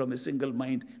coming from a single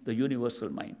mind, the universal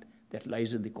mind that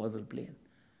lies in the causal plane.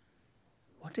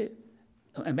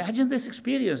 Imagine this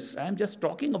experience. I am just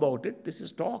talking about it. This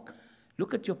is talk.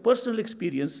 Look at your personal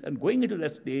experience and going into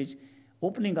that stage,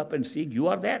 opening up and seeing you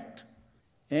are that.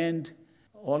 And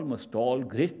almost all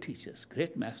great teachers,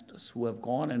 great masters who have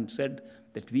gone and said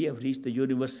that we have reached the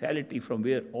universality from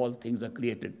where all things are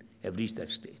created, have reached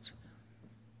that stage.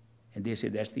 And they say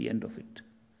that's the end of it.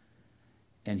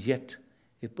 And yet,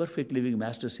 a perfect living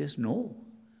master says, no,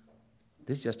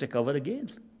 this is just a cover again.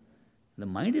 The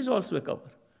mind is also a cover.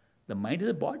 The mind is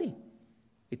a body.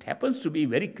 It happens to be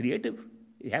very creative.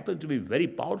 It happens to be very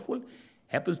powerful.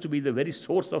 Happens to be the very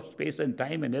source of space and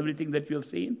time and everything that you have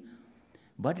seen.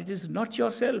 But it is not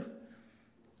yourself.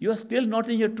 You are still not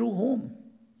in your true home.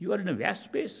 You are in a vast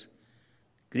space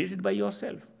created by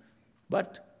yourself.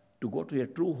 But to go to your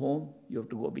true home, you have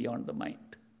to go beyond the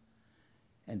mind.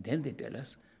 And then they tell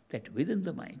us that within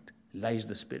the mind lies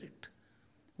the spirit.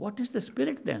 What is the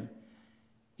spirit then?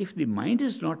 If the mind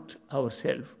is not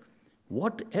ourself,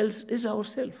 what else is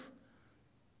ourself?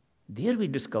 There we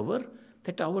discover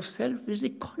that ourself is the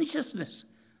consciousness,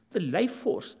 the life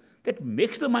force that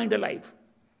makes the mind alive.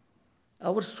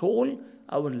 Our soul,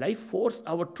 our life force,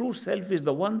 our true self is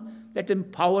the one that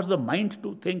empowers the mind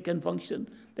to think and function,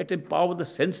 that empowers the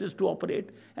senses to operate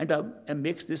and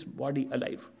makes this body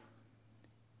alive.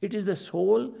 It is the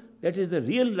soul that is the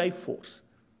real life force,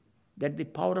 that the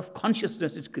power of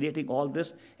consciousness is creating all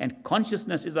this, and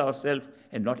consciousness is ourself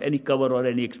and not any cover or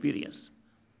any experience.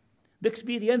 The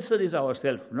experiencer is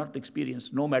ourself, not the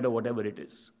experience, no matter whatever it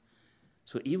is.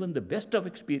 So even the best of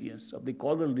experience of the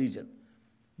causal region,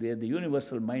 where the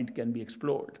universal mind can be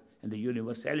explored and the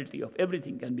universality of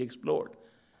everything can be explored,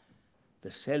 the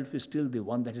self is still the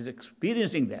one that is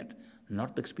experiencing that,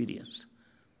 not the experience.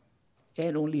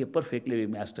 And only a perfect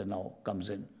living master now comes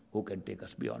in who can take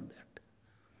us beyond that.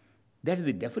 That is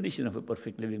the definition of a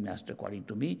perfect living master, according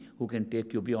to me, who can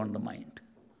take you beyond the mind.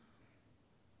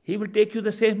 He will take you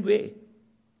the same way.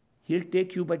 He'll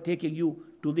take you by taking you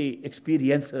to the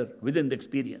experiencer within the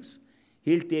experience.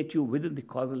 He'll take you within the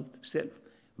causal self,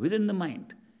 within the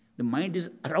mind. The mind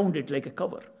is around it like a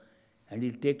cover. And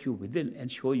he'll take you within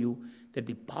and show you that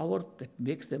the power that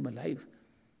makes them alive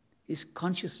is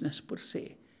consciousness per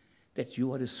se. That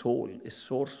you are a soul, a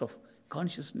source of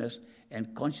consciousness,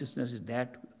 and consciousness is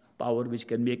that power which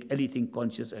can make anything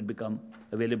conscious and become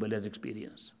available as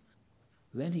experience.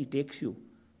 When he takes you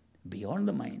beyond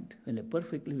the mind, when a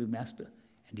perfect living master,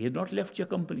 and he has not left your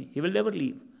company, he will never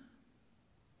leave.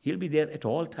 He'll be there at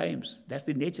all times. That's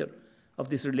the nature of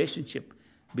this relationship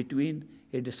between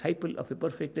a disciple of a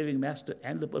perfect living master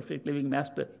and the perfect living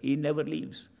master. He never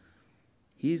leaves.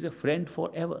 He is a friend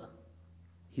forever.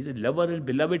 He's a lover and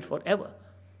beloved forever.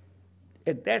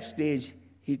 At that stage,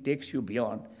 he takes you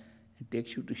beyond and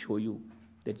takes you to show you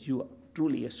that you are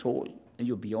truly a soul and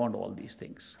you're beyond all these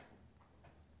things.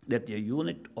 That you're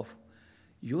a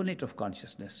unit of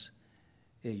consciousness,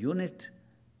 a unit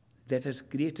that has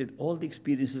created all the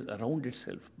experiences around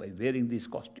itself by wearing these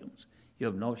costumes. You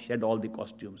have now shed all the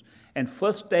costumes. And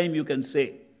first time you can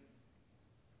say,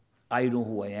 I know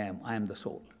who I am the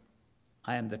soul.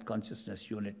 I am that consciousness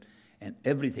unit. And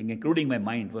everything, including my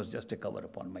mind, was just a cover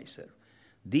upon myself.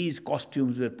 These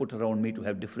costumes were put around me to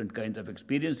have different kinds of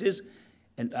experiences,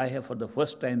 and I have for the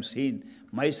first time seen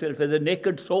myself as a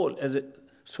naked soul, as a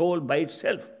soul by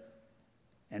itself.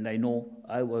 And I know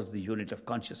I was the unit of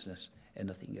consciousness and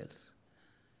nothing else.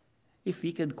 If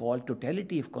we can call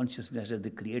totality of consciousness as the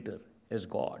creator, as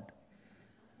God,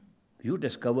 you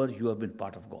discover you have been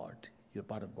part of God. You're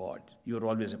part of God. You're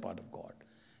always a part of God.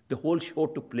 The whole show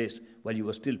took place while you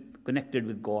were still connected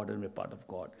with God and were part of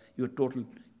God. Your total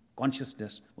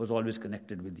consciousness was always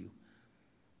connected with you.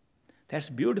 That's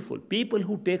beautiful. People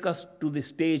who take us to the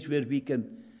stage where we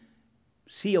can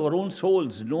see our own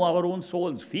souls, know our own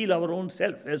souls, feel our own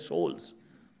self as souls,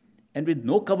 and with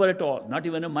no cover at all, not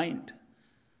even a mind.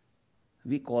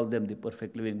 We call them the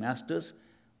perfect living masters,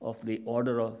 of the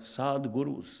order of Sadh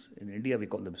Gurus. In India, we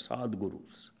call them Sadh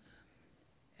Gurus.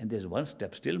 And there's one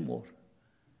step still more.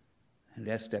 And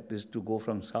that step is to go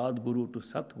from Sadh Guru to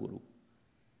Sat Guru.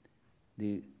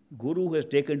 The Guru who has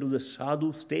taken to the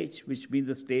Sadhu stage, which means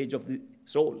the stage of the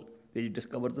soul, where you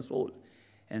discover the soul.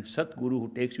 And Sat Guru who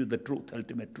takes you the truth,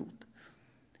 ultimate truth.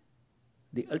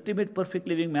 The ultimate perfect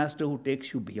living master who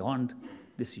takes you beyond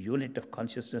this unit of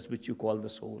consciousness which you call the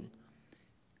soul,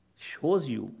 shows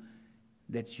you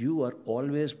that you are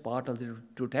always part of the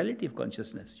totality of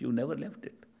consciousness. You never left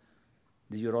it.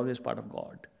 That you're always part of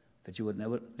God. That you were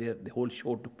never there. The whole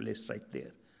show took place right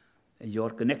there. And your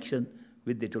connection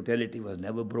with the totality was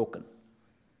never broken.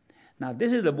 Now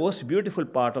this is the most beautiful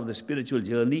part of the spiritual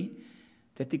journey,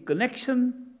 that the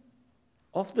connection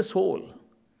of the soul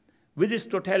with its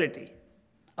totality,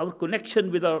 our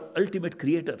connection with our ultimate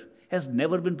creator, has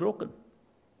never been broken,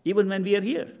 even when we are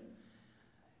here.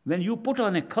 When you put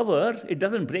on a cover, it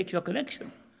doesn't break your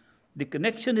connection. The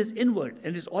connection is inward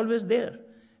and is always there.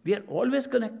 We are always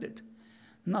connected.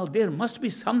 Now there must be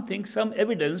something, some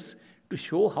evidence to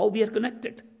show how we are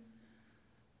connected.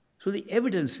 So the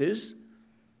evidence is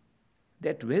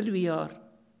that when we are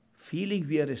feeling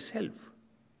we are a self,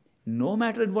 no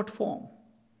matter in what form,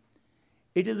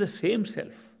 it is the same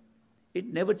self.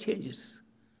 It never changes.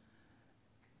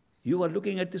 You are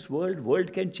looking at this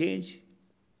world can change,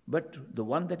 but the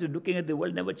one that is looking at the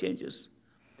world never changes.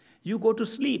 You go to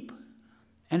sleep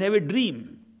and have a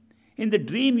dream. In the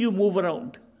dream you move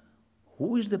around.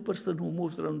 Who is the person who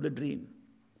moves around the dream?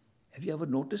 Have you ever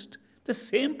noticed? The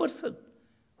same person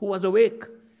who was awake,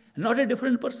 not a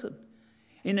different person.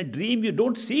 In a dream you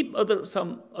don't see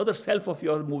some other self of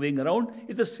yours moving around.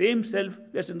 It's the same self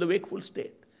that's in the wakeful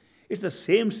state. It's the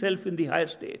same self in the higher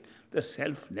state. The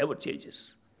self never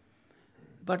changes.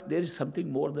 But there is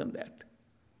something more than that.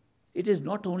 It is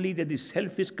not only that the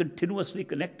self is continuously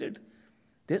connected,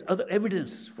 there's other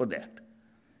evidence for that.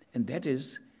 And that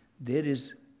is, there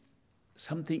is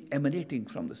something emanating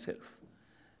from the self.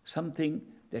 Something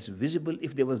that's visible.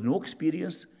 If there was no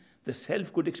experience, the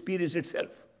self could experience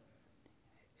itself.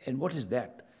 And what is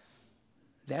that?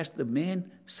 That's the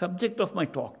main subject of my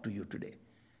talk to you today.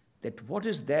 That what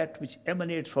is that which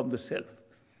emanates from the self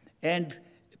and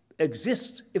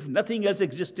exists if nothing else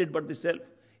existed but the self?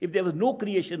 If there was no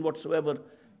creation whatsoever,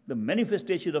 the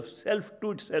manifestation of self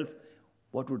to itself,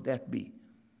 what would that be?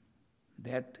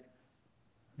 That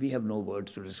we have no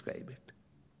words to describe it.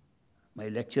 My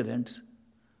lecture ends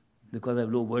because I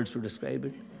have no words to describe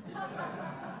it.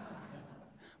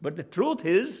 But the truth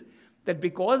is that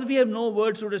because we have no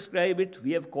words to describe it,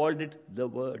 we have called it the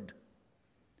word.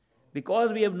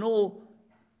 Because we have no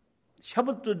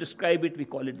shabd to describe it, we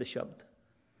call it the shabd.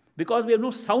 Because we have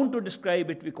no sound to describe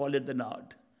it, we call it the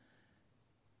naad.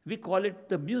 We call it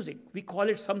the music. We call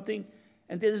it something,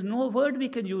 and there is no word we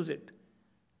can use it.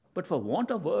 But for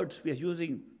want of words, we are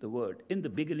using the word. In the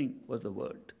beginning was the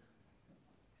word.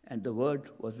 And the word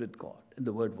was with God. And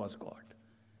the word was God.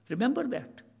 Remember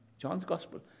that, John's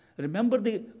Gospel. Remember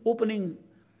the opening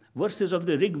verses of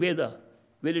the Rig Veda,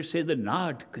 where it says the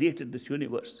Naad created this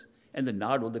universe, and the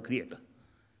Naad was the creator.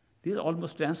 These are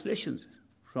almost translations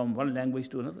from one language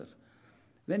to another.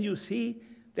 When you see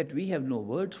that we have no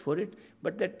words for it,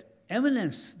 but that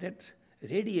eminence, that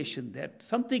radiation, that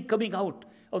something coming out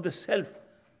of the self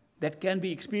that can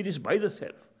be experienced by the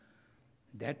self,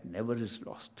 that never is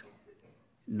lost.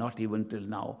 Not even till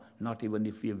now, not even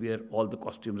if we wear all the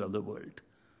costumes of the world.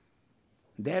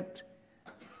 That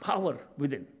power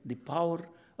within, the power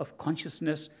of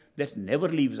consciousness that never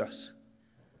leaves us,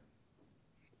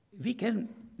 we can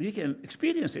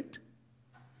experience it.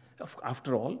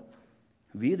 After all,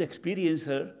 we the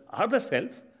experiencer are the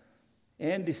self,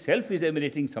 and the self is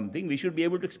emanating something. We should be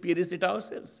able to experience it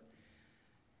ourselves.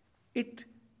 It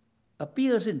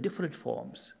appears in different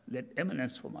forms that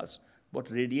emanates from us,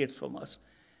 what radiates from us.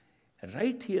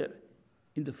 Right here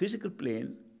in the physical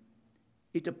plane,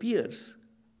 it appears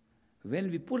when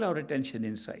we pull our attention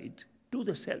inside to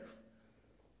the self.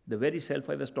 The very self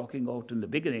I was talking about in the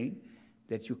beginning,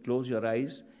 that you close your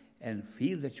eyes and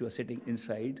feel that you are sitting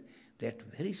inside, that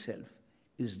very self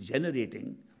is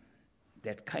generating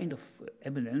that kind of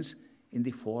eminence in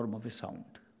the form of a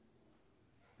sound,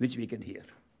 which we can hear.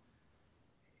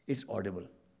 It's audible.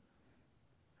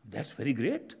 That's very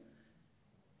great.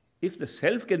 If the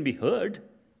self can be heard,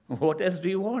 what else do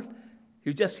you want?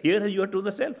 You just hear and you are to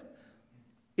the self.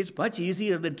 It's much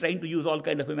easier than trying to use all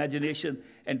kind of imagination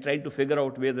and trying to figure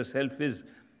out where the self is.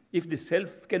 If the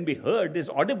self can be heard, is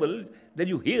audible, then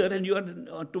you hear and you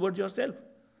are towards yourself.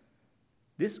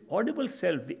 This audible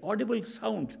self, the audible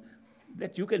sound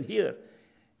that you can hear,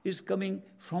 is coming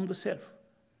from the self.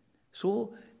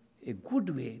 So A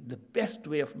good way, the best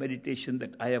way of meditation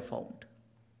that I have found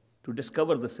to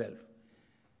discover the self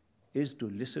is to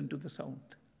listen to the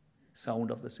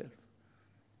sound of the self.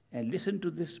 And listen to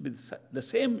this with the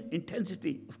same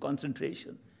intensity of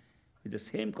concentration. With the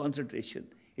same concentration,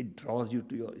 it draws you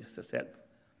to yourself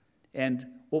and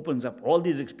opens up all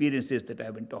these experiences that I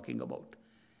have been talking about.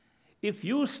 If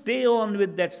you stay on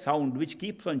with that sound, which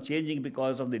keeps on changing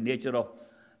because of the nature of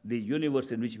the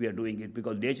universe in which we are doing it,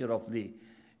 because nature of the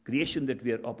creation that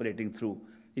we are operating through,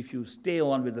 if you stay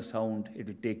on with the sound, it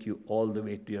will take you all the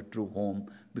way to your true home,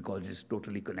 because it is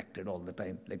totally connected all the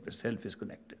time, like the self is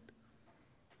connected.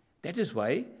 That is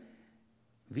why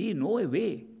we know a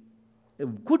way, a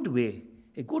good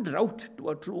route to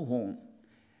our true home.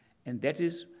 And that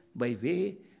is by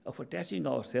way of attaching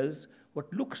ourselves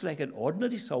what looks like an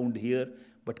ordinary sound here,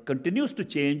 but continues to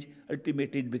change,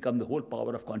 ultimately it becomes the whole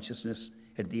power of consciousness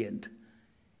at the end.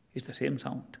 It's the same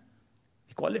sound.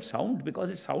 We call it sound because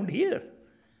it's sound here.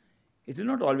 It is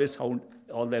not always sound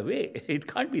all the way. It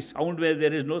can't be sound where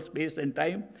there is no space and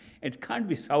time. It can't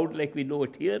be sound like we know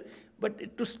it here.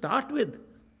 But to start with,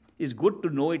 it's good to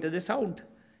know it as a sound.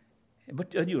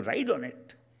 But when you ride on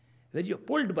it, when you're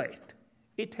pulled by it,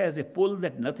 it has a pull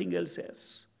that nothing else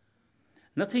has.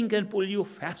 Nothing can pull you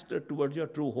faster towards your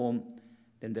true home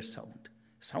than the sound.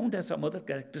 Sound has some other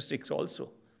characteristics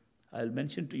also. I'll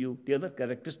mention to you the other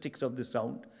characteristics of the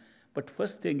sound. But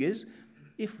first thing is,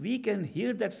 if we can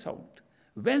hear that sound,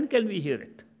 when can we hear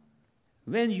it?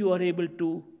 When you are able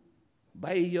to,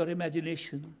 by your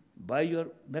imagination, by your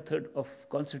method of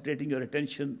concentrating your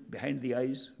attention behind the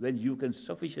eyes, when you can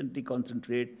sufficiently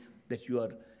concentrate that you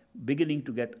are beginning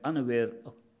to get unaware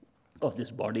of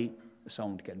this body,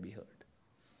 sound can be heard.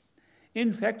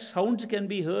 In fact, sounds can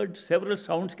be heard, several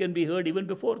sounds can be heard even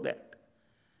before that,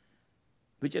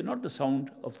 which are not the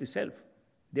sound of the self.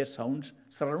 They are sounds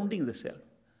surrounding the self.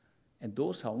 And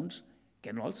those sounds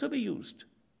can also be used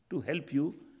to help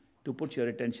you to put your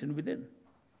attention within.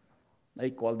 I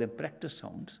call them practice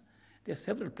sounds. There are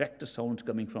several practice sounds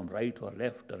coming from right or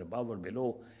left or above or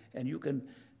below, and you can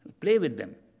play with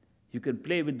them. You can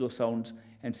play with those sounds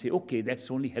and say, okay,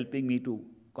 that's only helping me to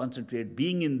concentrate,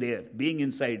 being in there, being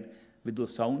inside with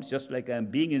those sounds, just like I am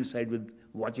being inside with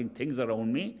watching things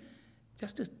around me,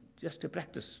 just a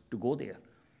practice to go there.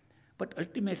 But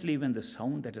ultimately, when the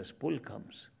sound that has pull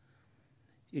comes,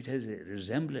 it has a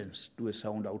resemblance to a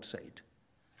sound outside.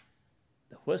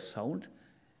 The first sound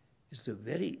is a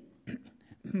very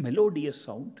melodious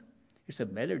sound. It's a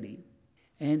melody,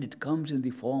 and it comes in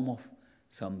the form of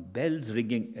some bells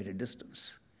ringing at a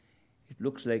distance. It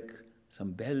looks like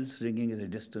some bells ringing at a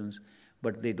distance,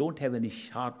 but they don't have any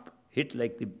sharp hit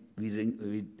like we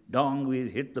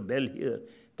hit the bell here.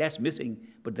 That's missing,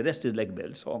 but the rest is like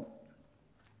bell song.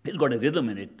 It's got a rhythm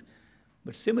in it,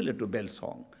 but similar to bell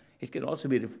song. It can also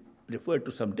be referred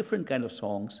to some different kind of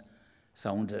sounds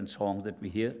and songs that we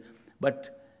hear,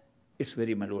 but it's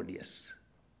very melodious.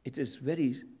 It is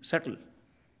very subtle.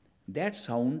 That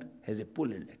sound has a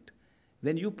pull in it.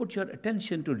 When you put your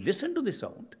attention to listen to the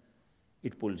sound,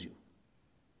 it pulls you.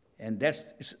 And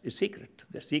that's a secret.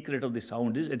 The secret of the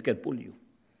sound is it can pull you.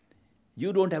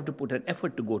 You don't have to put an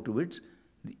effort to go to it.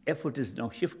 The effort is now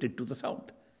shifted to the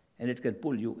sound, and it can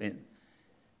pull you in.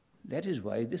 That is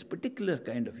why this particular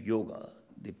kind of yoga,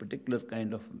 the particular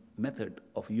kind of method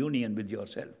of union with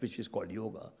yourself, which is called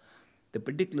yoga, the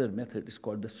particular method is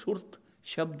called the Surt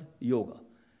Shabd Yoga.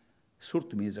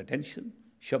 Surt means attention,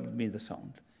 Shabd means the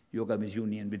sound. Yoga means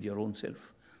union with your own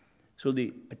self. So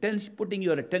the putting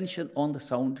your attention on the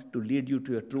sound to lead you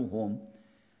to your true home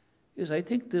is, I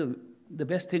think, the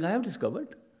best thing I have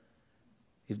discovered.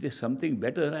 If there's something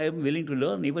better, I am willing to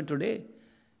learn even today.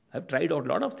 I've tried out a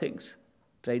lot of things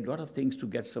to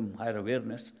get some higher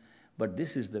awareness, but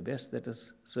this is the best that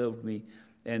has served me.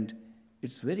 And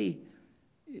it's very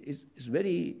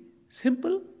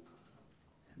simple,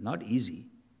 not easy.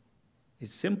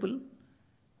 It's simple,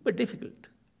 but difficult.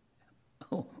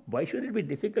 Oh, why should it be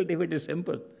difficult if it is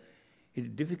simple? It's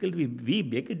difficult, we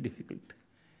make it difficult.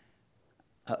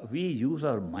 We use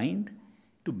our mind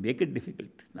to make it difficult.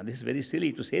 Now, this is very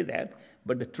silly to say that,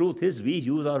 but the truth is we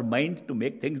use our mind to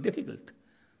make things difficult.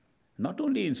 Not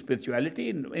only in spirituality,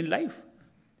 in life.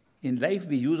 In life,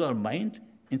 we use our mind.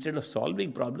 Instead of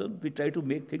solving problems, we try to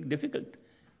make things difficult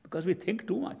because we think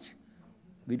too much.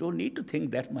 We don't need to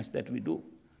think that much that we do.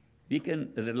 We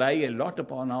can rely a lot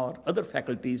upon our other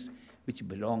faculties, which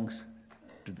belongs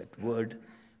to that word,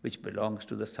 which belongs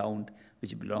to the sound,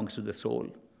 which belongs to the soul.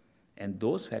 And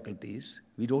those faculties,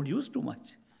 we don't use too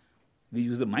much. We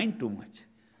use the mind too much.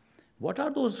 What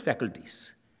are those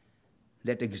faculties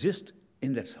that exist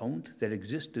in that sound that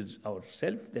exists in our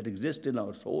self, that exists in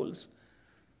our souls.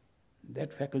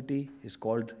 That faculty is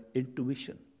called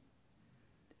intuition,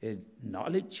 a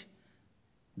knowledge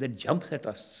that jumps at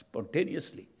us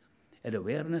spontaneously, an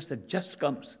awareness that just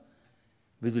comes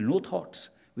with no thoughts,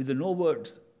 with no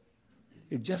words.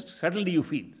 It just suddenly you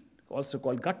feel, also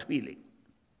called gut feeling.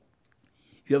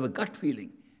 You have a gut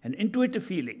feeling, an intuitive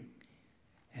feeling,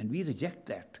 and we reject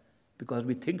that because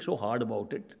we think so hard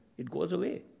about it, it goes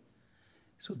away.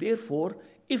 So therefore,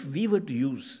 if we were to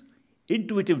use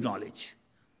intuitive knowledge,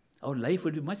 our life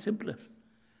would be much simpler.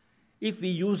 If we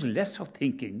use less of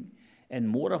thinking and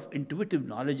more of intuitive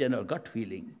knowledge and our gut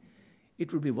feeling,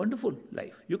 it would be a wonderful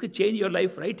life. You can change your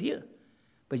life right here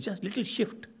by just little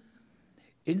shift.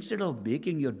 Instead of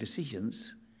making your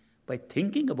decisions by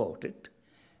thinking about it,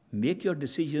 make your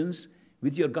decisions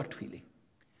with your gut feeling.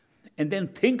 And then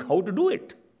think how to do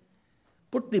it.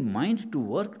 Put the mind to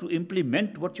work to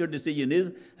implement what your decision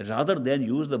is rather than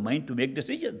use the mind to make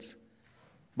decisions.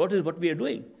 What is what we are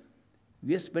doing?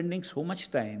 We are spending so much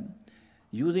time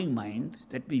using mind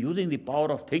that we are using the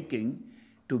power of thinking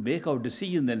to make our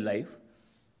decisions in life.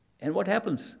 And what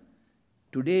happens?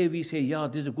 Today we say, yeah,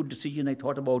 this is a good decision, I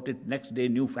thought about it. Next day,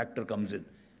 new factor comes in.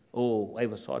 Oh, I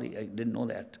was sorry, I didn't know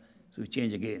that. So we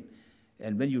change again.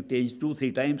 And when you change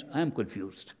 2-3 times, I am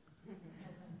confused.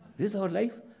 This is our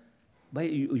life by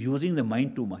using the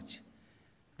mind too much.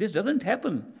 This doesn't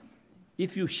happen.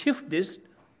 If you shift this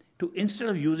to, instead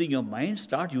of using your mind,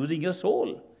 start using your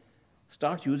soul.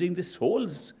 Start using the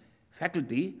soul's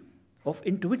faculty of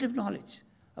intuitive knowledge,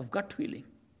 of gut feeling.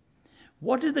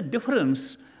 What is the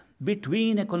difference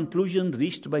between a conclusion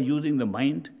reached by using the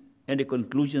mind and a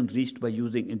conclusion reached by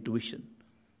using intuition?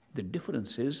 The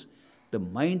difference is the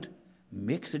mind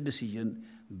makes a decision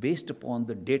based upon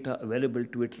the data available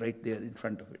to it right there in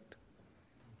front of it.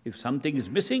 If something is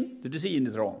missing, the decision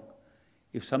is wrong.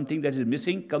 If something that is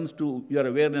missing comes to your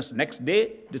awareness next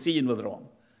day, decision was wrong.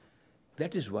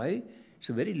 That is why it's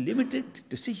a very limited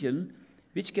decision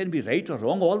which can be right or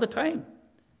wrong all the time.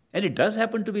 And it does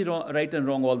happen to be wrong, right and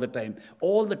wrong all the time.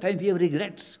 All the time we have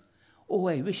regrets. Oh,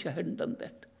 I wish I hadn't done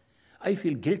that. I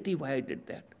feel guilty why I did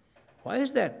that. Why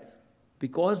is that?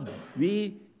 Because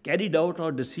we carried out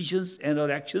our decisions and our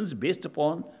actions based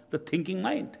upon the thinking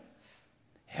mind.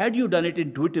 Had you done it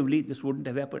intuitively, this wouldn't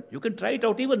have happened. You can try it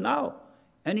out even now.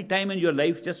 Any time in your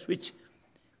life, just switch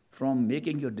from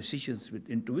making your decisions with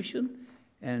intuition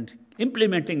and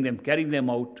implementing them, carrying them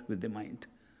out with the mind.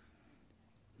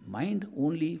 Mind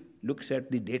only looks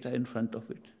at the data in front of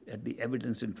it, at the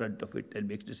evidence in front of it, and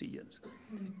makes decisions.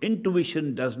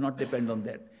 Intuition does not depend on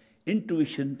that.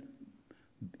 Intuition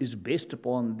is based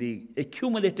upon the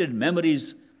accumulated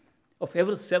memories of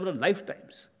several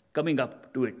lifetimes coming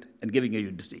up to it and giving you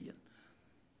a decision.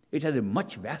 It has a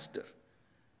much vaster,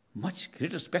 much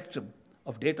greater spectrum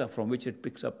of data from which it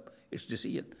picks up its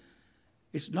decision.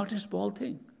 It's not a small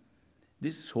thing.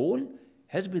 This soul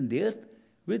has been there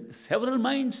with several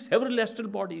minds, several astral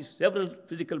bodies, several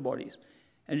physical bodies,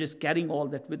 and is carrying all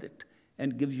that with it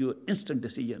and gives you an instant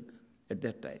decision at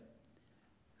that time.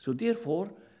 So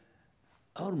therefore,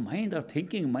 our mind, our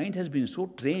thinking mind has been so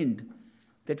trained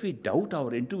that we doubt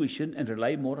our intuition and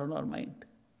rely more on our mind.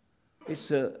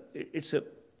 It's a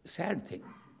sad thing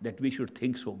that we should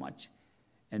think so much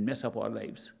and mess up our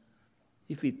lives.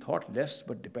 If we thought less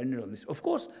but depended on this. Of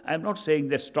course, I am not saying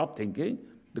that stop thinking,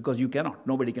 because you cannot.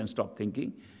 Nobody can stop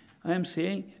thinking. I am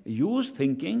saying use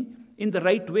thinking in the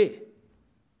right way.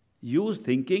 Use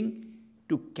thinking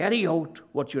to carry out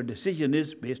what your decision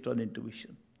is based on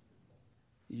intuition.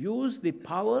 Use the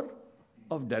power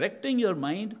of directing your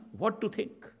mind what to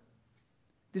think.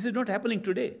 This is not happening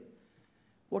today.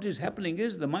 What is happening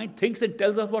is the mind thinks and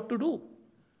tells us what to do.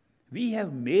 We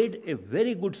have made a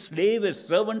very good slave, a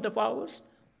servant of ours,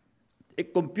 a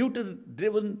computer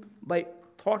driven by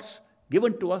thoughts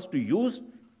given to us to use.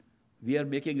 We are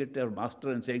making it our master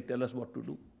and saying, tell us what to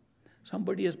do.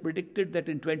 Somebody has predicted that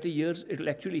in 20 years it will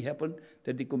actually happen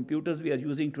that the computers we are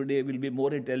using today will be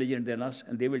more intelligent than us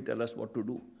and they will tell us what to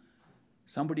do.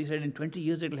 Somebody said in 20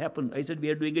 years it will happen. I said we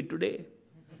are doing it today.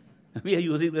 We are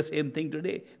using the same thing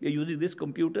today. We are using this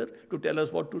computer to tell us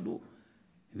what to do.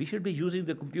 We should be using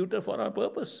the computer for our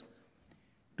purpose,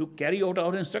 to carry out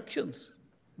our instructions.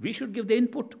 We should give the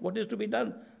input, what is to be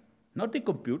done. Not the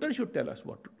computer should tell us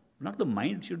what to do. Not the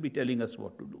mind should be telling us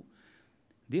what to do.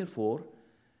 Therefore,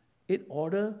 in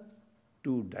order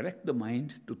to direct the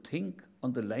mind to think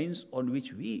on the lines on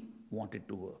which we want it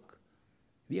to work,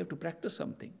 we have to practice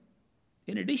something.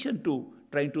 In addition to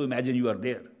trying to imagine you are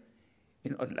there.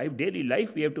 In our daily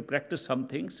life, we have to practice some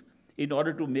things in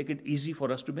order to make it easy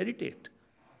for us to meditate.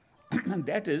 And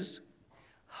that is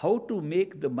how to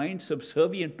make the mind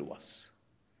subservient to us.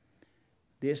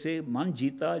 They say, man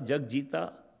jita, jag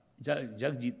jita, jag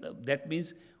jita. That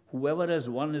means whoever has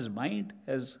won his mind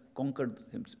has conquered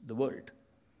the world.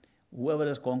 Whoever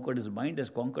has conquered his mind has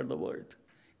conquered the world.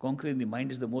 Conquering the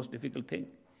mind is the most difficult thing.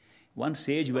 One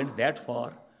sage went that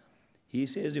far. He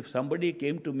says, if somebody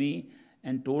came to me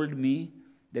and told me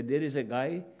that there is a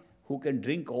guy who can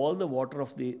drink all the water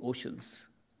of the oceans,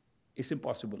 it's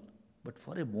impossible. But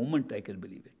for a moment I can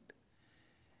believe it.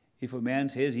 If a man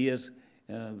says he has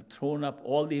thrown up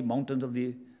all the mountains of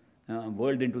the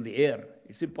world into the air,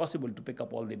 it's impossible to pick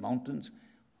up all the mountains.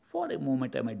 For a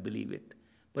moment I might believe it.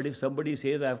 But if somebody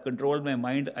says I have controlled my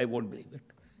mind, I won't believe it.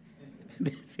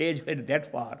 The sage went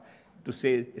that far to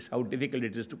say how difficult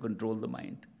it is to control the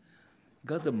mind.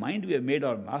 Because the mind we have made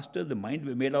our master, the mind we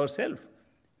have made ourselves.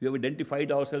 We have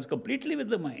identified ourselves completely with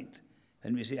the mind.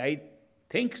 When we say, I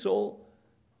think so,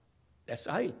 that's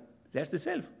I, that's the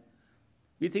self.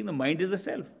 We think the mind is the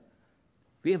self.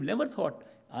 We have never thought,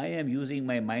 I am using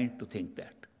my mind to think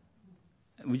that,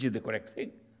 which is the correct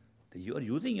thing. You are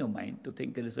using your mind to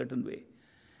think in a certain way.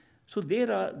 So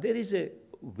there is a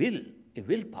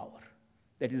willpower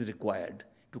that is required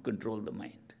to control the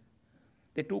mind.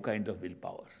 There are two kinds of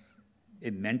willpowers. A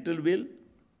mental will,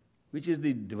 which is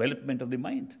the development of the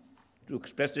mind to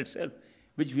express itself,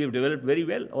 which we have developed very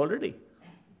well already.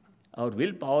 Our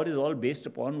willpower is all based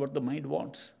upon what the mind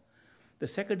wants. The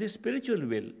second is spiritual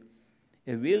will,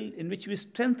 a will in which we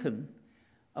strengthen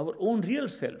our own real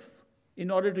self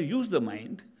in order to use the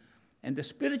mind, and the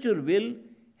spiritual will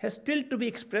has still to be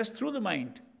expressed through the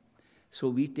mind. So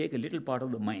we take a little part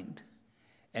of the mind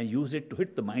and use it to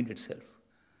hit the mind itself.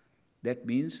 That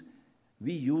means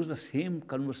we use the same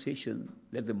conversation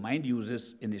that the mind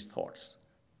uses in its thoughts.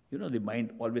 You know, the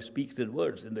mind always speaks in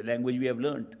words, in the language we have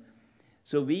learned.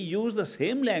 So we use the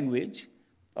same language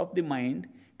of the mind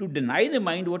to deny the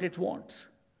mind what it wants,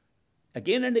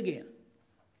 again and again.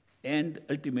 And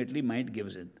ultimately, mind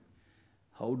gives in.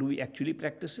 How do we actually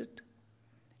practice it?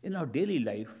 In our daily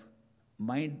life,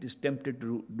 mind is tempted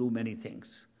to do many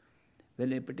things.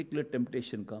 When a particular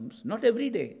temptation comes, not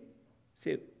every day,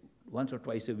 say once or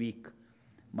twice a week,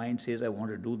 mind says, I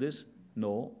want to do this.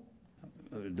 No.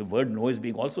 The word no is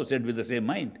being also said with the same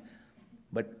mind.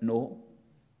 But no.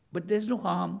 But there's no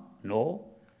harm. No.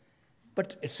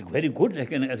 But it's very good. I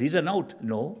can reason out.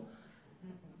 No.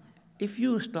 If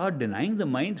you start denying the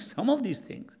mind some of these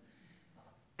things,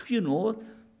 do you know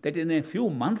that in a few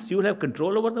months you will have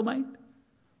control over the mind?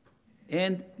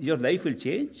 And your life will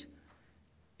change?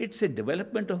 It's a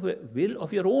development of a will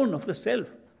of your own, of the self,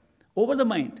 over the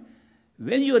mind.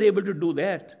 When you are able to do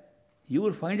that, you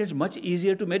will find it much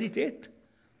easier to meditate.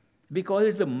 Because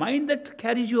it's the mind that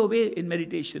carries you away in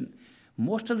meditation.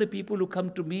 Most of the people who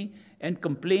come to me and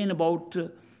complain about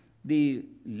the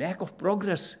lack of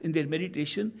progress in their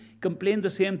meditation complain the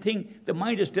same thing. The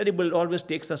mind is terrible, it always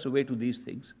takes us away to these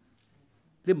things.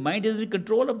 The mind is in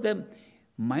control of them.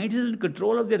 Mind is in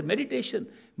control of their meditation.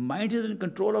 Mind is in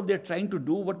control of their trying to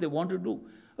do what they want to do.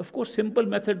 Of course, simple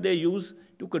method they use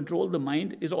to control the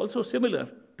mind is also similar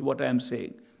to what I am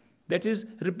saying. That is,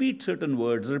 repeat certain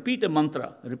words, repeat a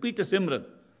mantra, repeat a simran.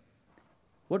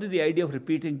 What is the idea of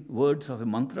repeating words of a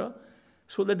mantra?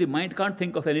 So that the mind can't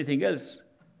think of anything else.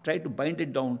 Try to bind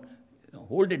it down,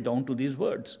 hold it down to these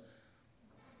words.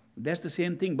 That's the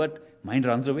same thing, but mind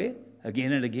runs away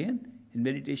again and again in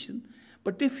meditation.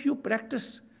 But if you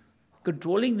practice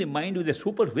controlling the mind with a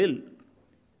super will,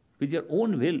 with your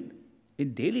own will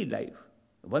in daily life,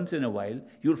 once in a while,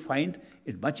 you'll find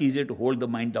it much easier to hold the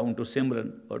mind down to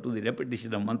simran or to the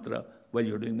repetition of mantra while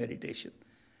you're doing meditation.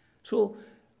 So,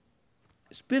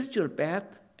 spiritual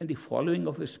path and the following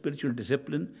of a spiritual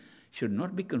discipline should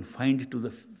not be confined to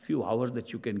the few hours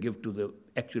that you can give to the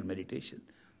actual meditation.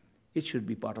 It should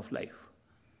be part of life.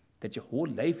 That your whole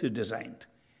life is designed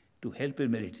to help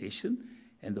in meditation,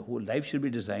 and the whole life should be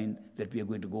designed that we are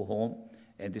going to go home,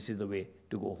 and this is the way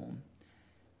to go home.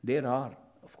 There are,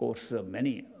 of course,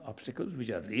 many obstacles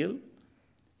which are real.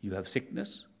 You have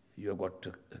sickness, you have got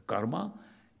karma,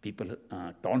 people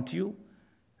taunt you.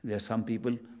 There are some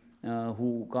people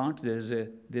who can't. There's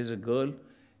a girl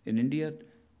in India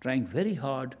trying very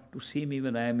hard to see me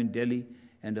when I am in Delhi,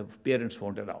 and her parents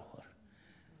won't allow her.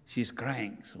 She's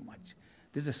crying so much.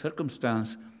 There's a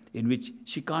circumstance in which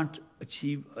she can't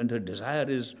achieve, and her desire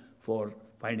is for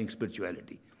finding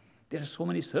spirituality. There are so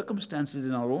many circumstances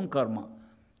in our own karma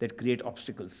that create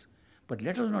obstacles. But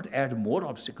let us not add more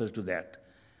obstacles to that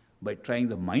by trying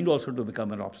the mind also to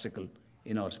become an obstacle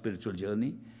in our spiritual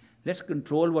journey. Let's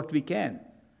control what we can.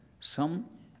 Some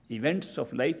events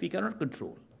of life we cannot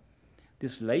control.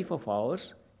 This life of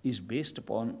ours is based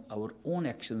upon our own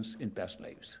actions in past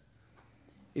lives.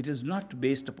 It is not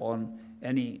based upon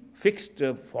any fixed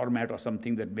format or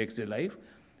something that makes a life.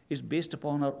 It's based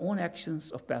upon our own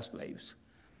actions of past lives.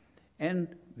 And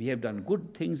we have done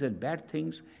good things and bad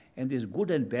things, and this good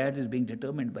and bad is being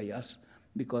determined by us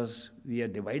because we are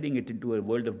dividing it into a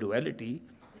world of duality,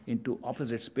 into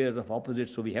opposite spheres of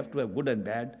opposites. So we have to have good and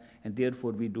bad, and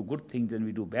therefore we do good things and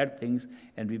we do bad things,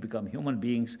 and we become human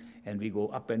beings, and we go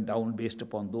up and down based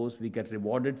upon those. We get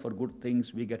rewarded for good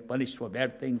things, we get punished for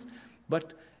bad things.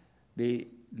 But the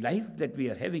life that we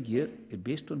are having here is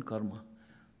based on karma.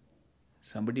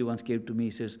 Somebody once came to me,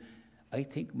 he says, I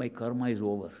think my karma is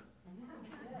over.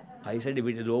 I said, if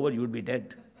it is over, you would be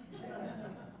dead.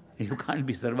 You can't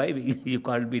be surviving, you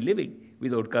can't be living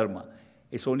without karma.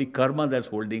 It's only karma that's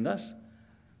holding us.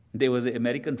 There was an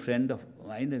American friend of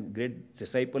mine, a great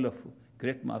disciple of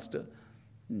great master,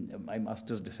 my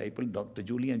master's disciple, Dr.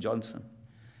 Julian Johnson.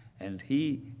 And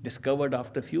he discovered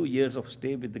after a few years of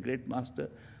stay with the great master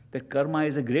that karma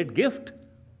is a great gift.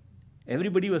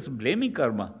 Everybody was blaming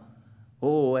karma.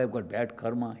 Oh, I've got bad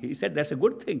karma. He said, that's a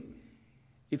good thing.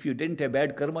 If you didn't have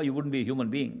bad karma, you wouldn't be a human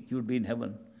being. You would be in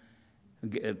heaven.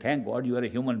 Thank God you are a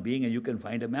human being and you can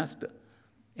find a master.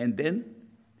 And then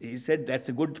he said, that's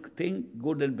a good thing.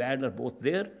 Good and bad are both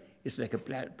there. It's like a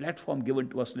platform given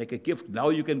to us like a gift. Now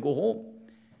you can go home.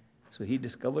 So he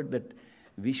discovered that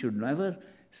we should never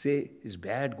say, it's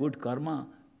bad, good karma.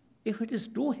 If it is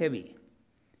too heavy,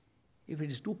 if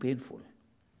it is too painful,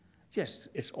 yes,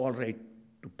 it's all right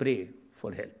to pray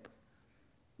for help.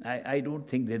 I don't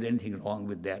think there's anything wrong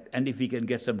with that. And if we can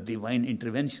get some divine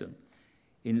intervention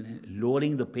in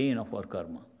lowering the pain of our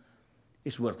karma,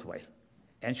 it's worthwhile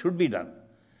and should be done.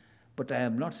 But I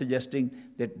am not suggesting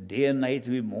that day and night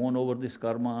we mourn over this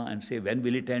karma and say, when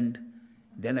will it end?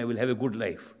 Then I will have a good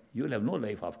life. You will have no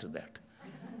life after that.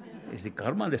 It's the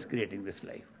karma that's creating this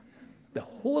life. The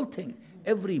whole thing,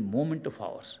 every moment of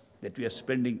ours that we are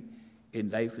spending in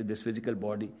life in this physical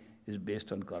body is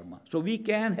based on karma. So we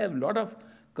can have a lot of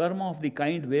karma of the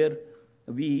kind where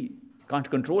we can't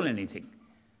control anything.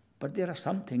 But there are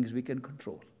some things we can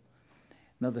control.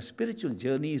 Now the spiritual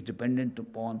journey is dependent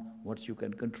upon what you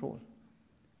can control.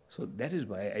 So that is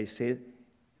why I say,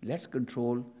 let's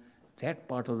control that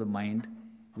part of the mind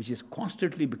which is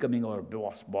constantly becoming our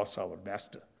boss, our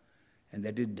master. And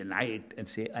that is deny it and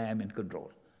say, I am in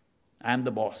control. I am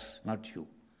the boss, not you.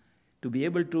 To be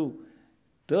able to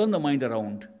turn the mind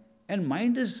around, and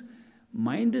mind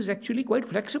is actually quite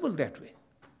flexible that way.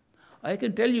 I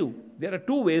can tell you, there are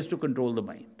two ways to control the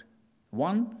mind.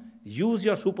 One, use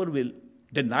your super will,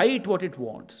 deny it what it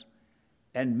wants,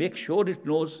 and make sure it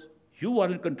knows you are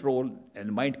in control and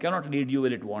the mind cannot lead you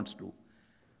where it wants to.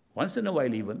 Once in a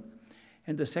while even.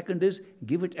 And the second is,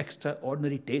 give it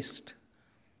extraordinary taste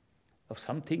of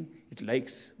something it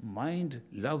likes. Mind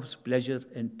loves pleasure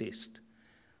and taste.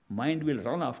 Mind will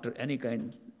run after any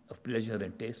kind of pleasure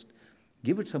and taste.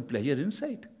 Give it some pleasure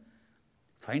inside.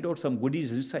 Find out some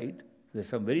goodies inside. There's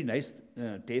some very nice,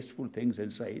 tasteful things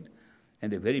inside,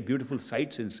 and very beautiful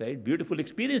sights inside, beautiful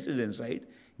experiences inside.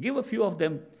 Give a few of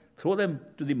them, throw them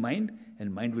to the mind,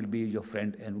 and mind will be your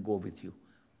friend and go with you.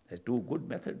 There's two good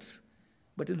methods.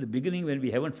 But in the beginning, when we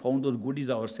haven't found those goodies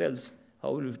ourselves,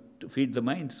 how will we feed the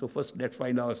mind? So first, let's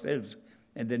find ourselves,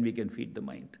 and then we can feed the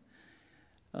mind.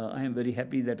 I am very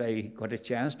happy that I got a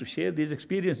chance to share these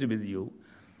experiences with you.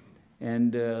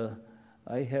 And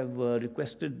I have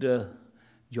requested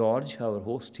George, our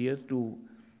host here, to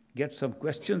get some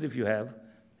questions, if you have,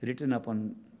 written up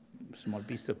on a small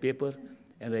piece of paper,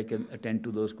 and I can attend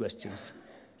to those questions.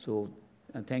 So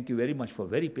thank you very much for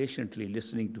very patiently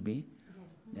listening to me,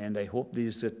 and I hope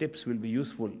these tips will be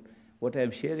useful. What I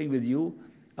am sharing with you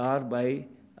are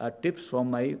tips from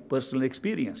my personal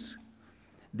experience.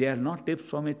 They are not tips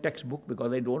from a textbook,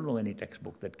 because I don't know any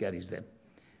textbook that carries them.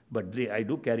 But I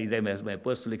do carry them as my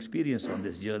personal experience on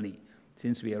this journey.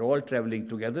 Since we are all traveling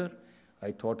together,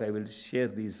 I thought I will share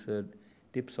these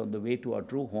tips on the way to our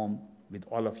true home with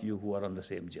all of you who are on the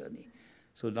same journey.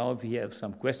 So now if we have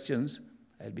some questions,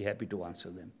 I'll be happy to answer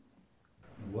them.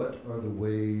 What are the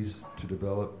ways to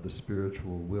develop the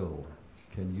spiritual will?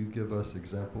 Can you give us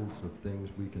examples of things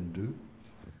we can do?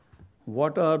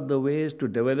 What are the ways to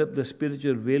develop the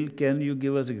spiritual will? Can you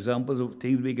give us examples of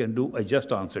things we can do? I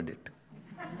just answered it.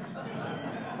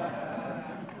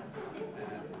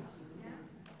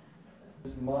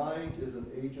 This mind is an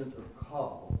agent of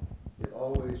Kal. It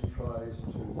always tries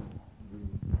to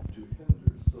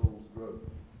hinder soul's growth.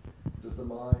 Does the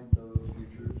mind know the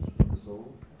futures of the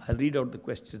soul? I'll read out the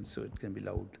question so it can be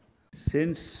loud.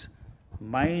 Since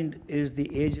mind is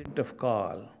the agent of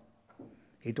Kal,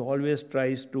 it always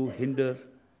tries to hinder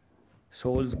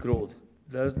soul's growth.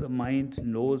 Does the mind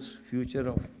knows future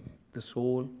of the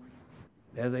soul?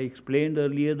 As I explained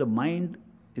earlier, the mind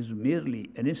is merely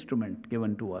an instrument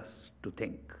given to us to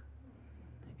think.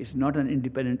 It's not an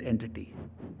independent entity.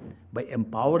 By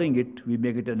empowering it, we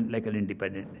make it like an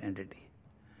independent entity.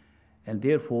 And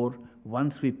therefore,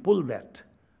 once we pull that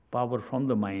power from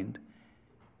the mind,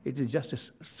 it is just a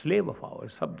slave of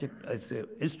ours, subject, it's an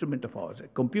instrument of ours, a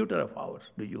computer of ours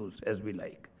to use as we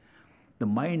like. The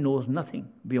mind knows nothing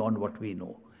beyond what we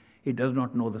know. It does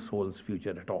not know the soul's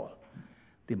future at all.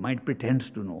 The mind pretends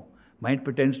to know. Mind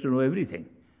pretends to know everything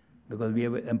because we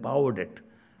have empowered it.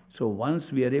 So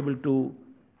once we are able to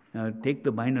take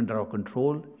the mind under our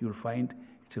control, you'll find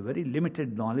it's a very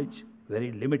limited knowledge,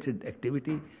 very limited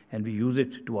activity, and we use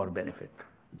it to our benefit.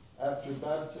 After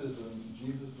baptism,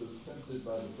 Jesus was tempted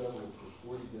by the devil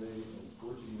for 40 days and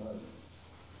 40 nights.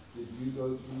 Did you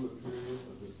go through a period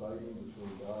of deciding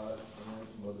between God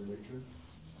and Mother Nature?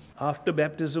 After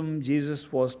baptism,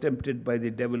 Jesus was tempted by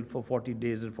the devil for 40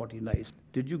 days and 40 nights.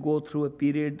 Did you go through a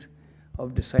period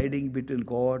of deciding between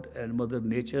God and Mother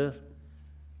Nature?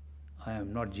 I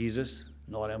am not Jesus,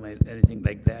 nor am I anything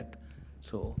like that.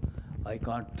 So I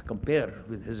can't compare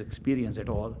with his experience at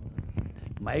all.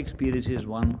 My experience is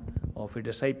one of a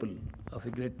disciple of a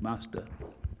great master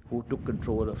who took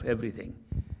control of everything.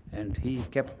 And he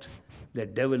kept the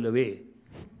devil away.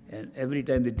 And every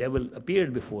time the devil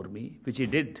appeared before me, which he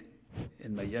did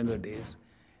in my younger days,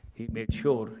 he made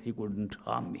sure he couldn't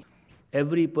harm me.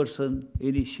 Every person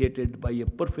initiated by a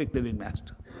perfect living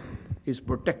master is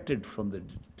protected from the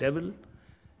devil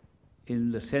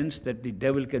in the sense that the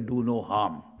devil can do no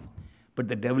harm. But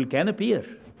the devil can appear.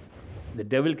 The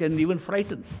devil can even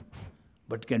frighten,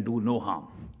 but can do no harm.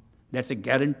 That's a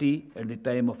guarantee at the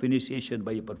time of initiation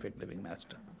by a perfect living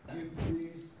master. Can you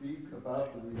please speak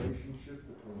about the relationship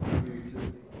between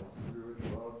creativity and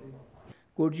spirituality?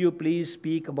 Could you please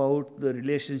speak about the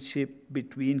relationship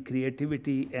between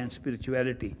creativity and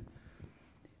spirituality?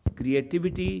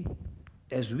 Creativity,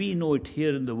 as we know it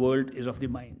here in the world, is of the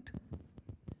mind.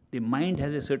 The mind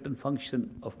has a certain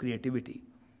function of creativity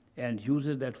and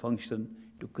uses that function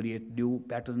to create new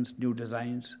patterns, new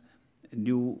designs,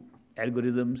 new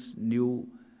algorithms,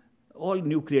 all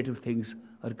new creative things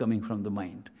are coming from the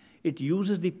mind. It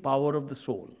uses the power of the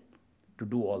soul to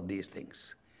do all these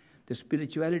things. The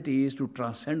spirituality is to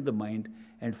transcend the mind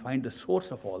and find the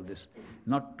source of all this,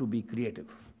 not to be creative.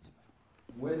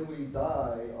 When we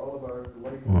die, all of our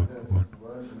life events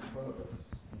run in front of us,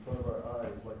 in front of our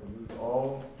eyes, like a movie.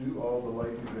 Do all the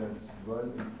life events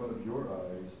run in front of your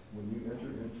eyes when you enter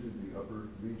into the upper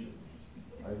regions?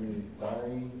 I mean,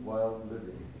 dying while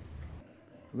living.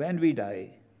 When we die,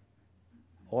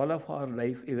 all of our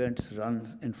life events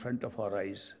run in front of our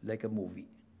eyes like a movie.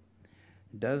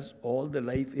 Does all the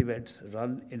life events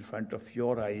run in front of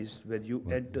your eyes when you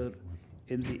enter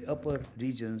in the upper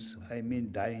regions, I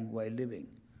mean dying while living?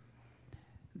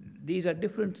 These are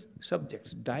different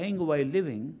subjects. Dying while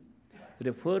living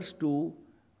refers to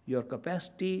your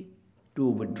capacity to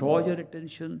withdraw your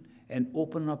attention and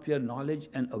open up your knowledge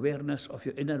and awareness of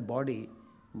your inner body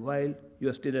while you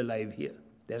are still alive here.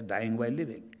 That's dying while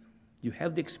living. You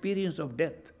have the experience of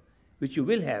death, which you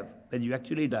will have when you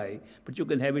actually die, but you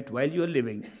can have it while you are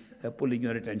living, pulling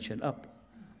your attention up.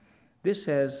 This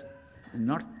has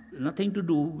nothing to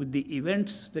do with the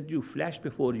events that you flash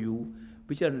before you,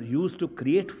 which are used to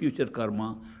create future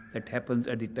karma that happens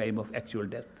at the time of actual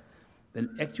death.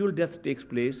 When actual death takes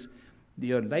place,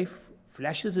 your life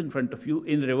flashes in front of you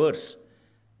in reverse.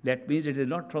 That means it is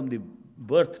not from the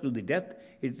birth to the death,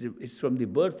 it's from the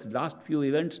birth, last few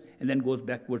events, and then goes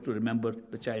backward to remember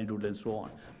the childhood and so on.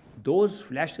 Those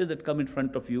flashes that come in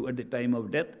front of you at the time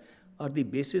of death are the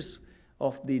basis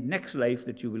of the next life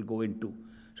that you will go into.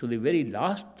 So the very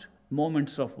last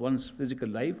moments of one's physical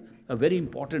life are very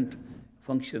important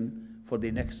function for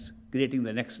creating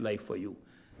the next life for you.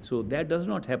 So that does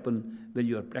not happen when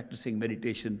you are practicing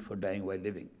meditation for dying while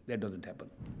living. That doesn't happen.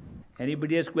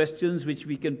 Anybody has questions which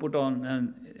we can put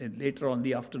on later on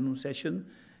the afternoon session,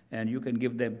 and you can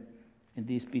give them in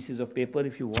these pieces of paper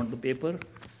if you want the paper.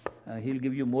 He'll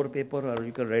give you more paper, or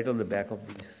you can write on the back of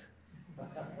these.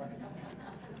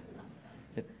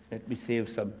 Let me save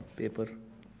some paper.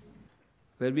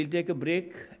 Well, we'll take a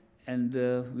break, and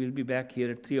we'll be back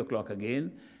here at 3 o'clock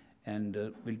again, and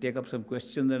we'll take up some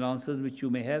questions and answers which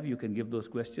you may have. You can give those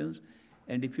questions,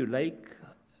 and if you like,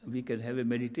 we can have a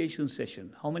meditation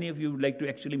session. How many of you would like to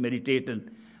actually meditate and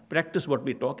practice what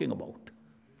we're talking about?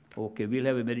 Okay, we'll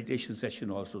have a meditation session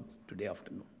also today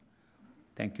afternoon.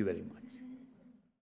 Thank you very much.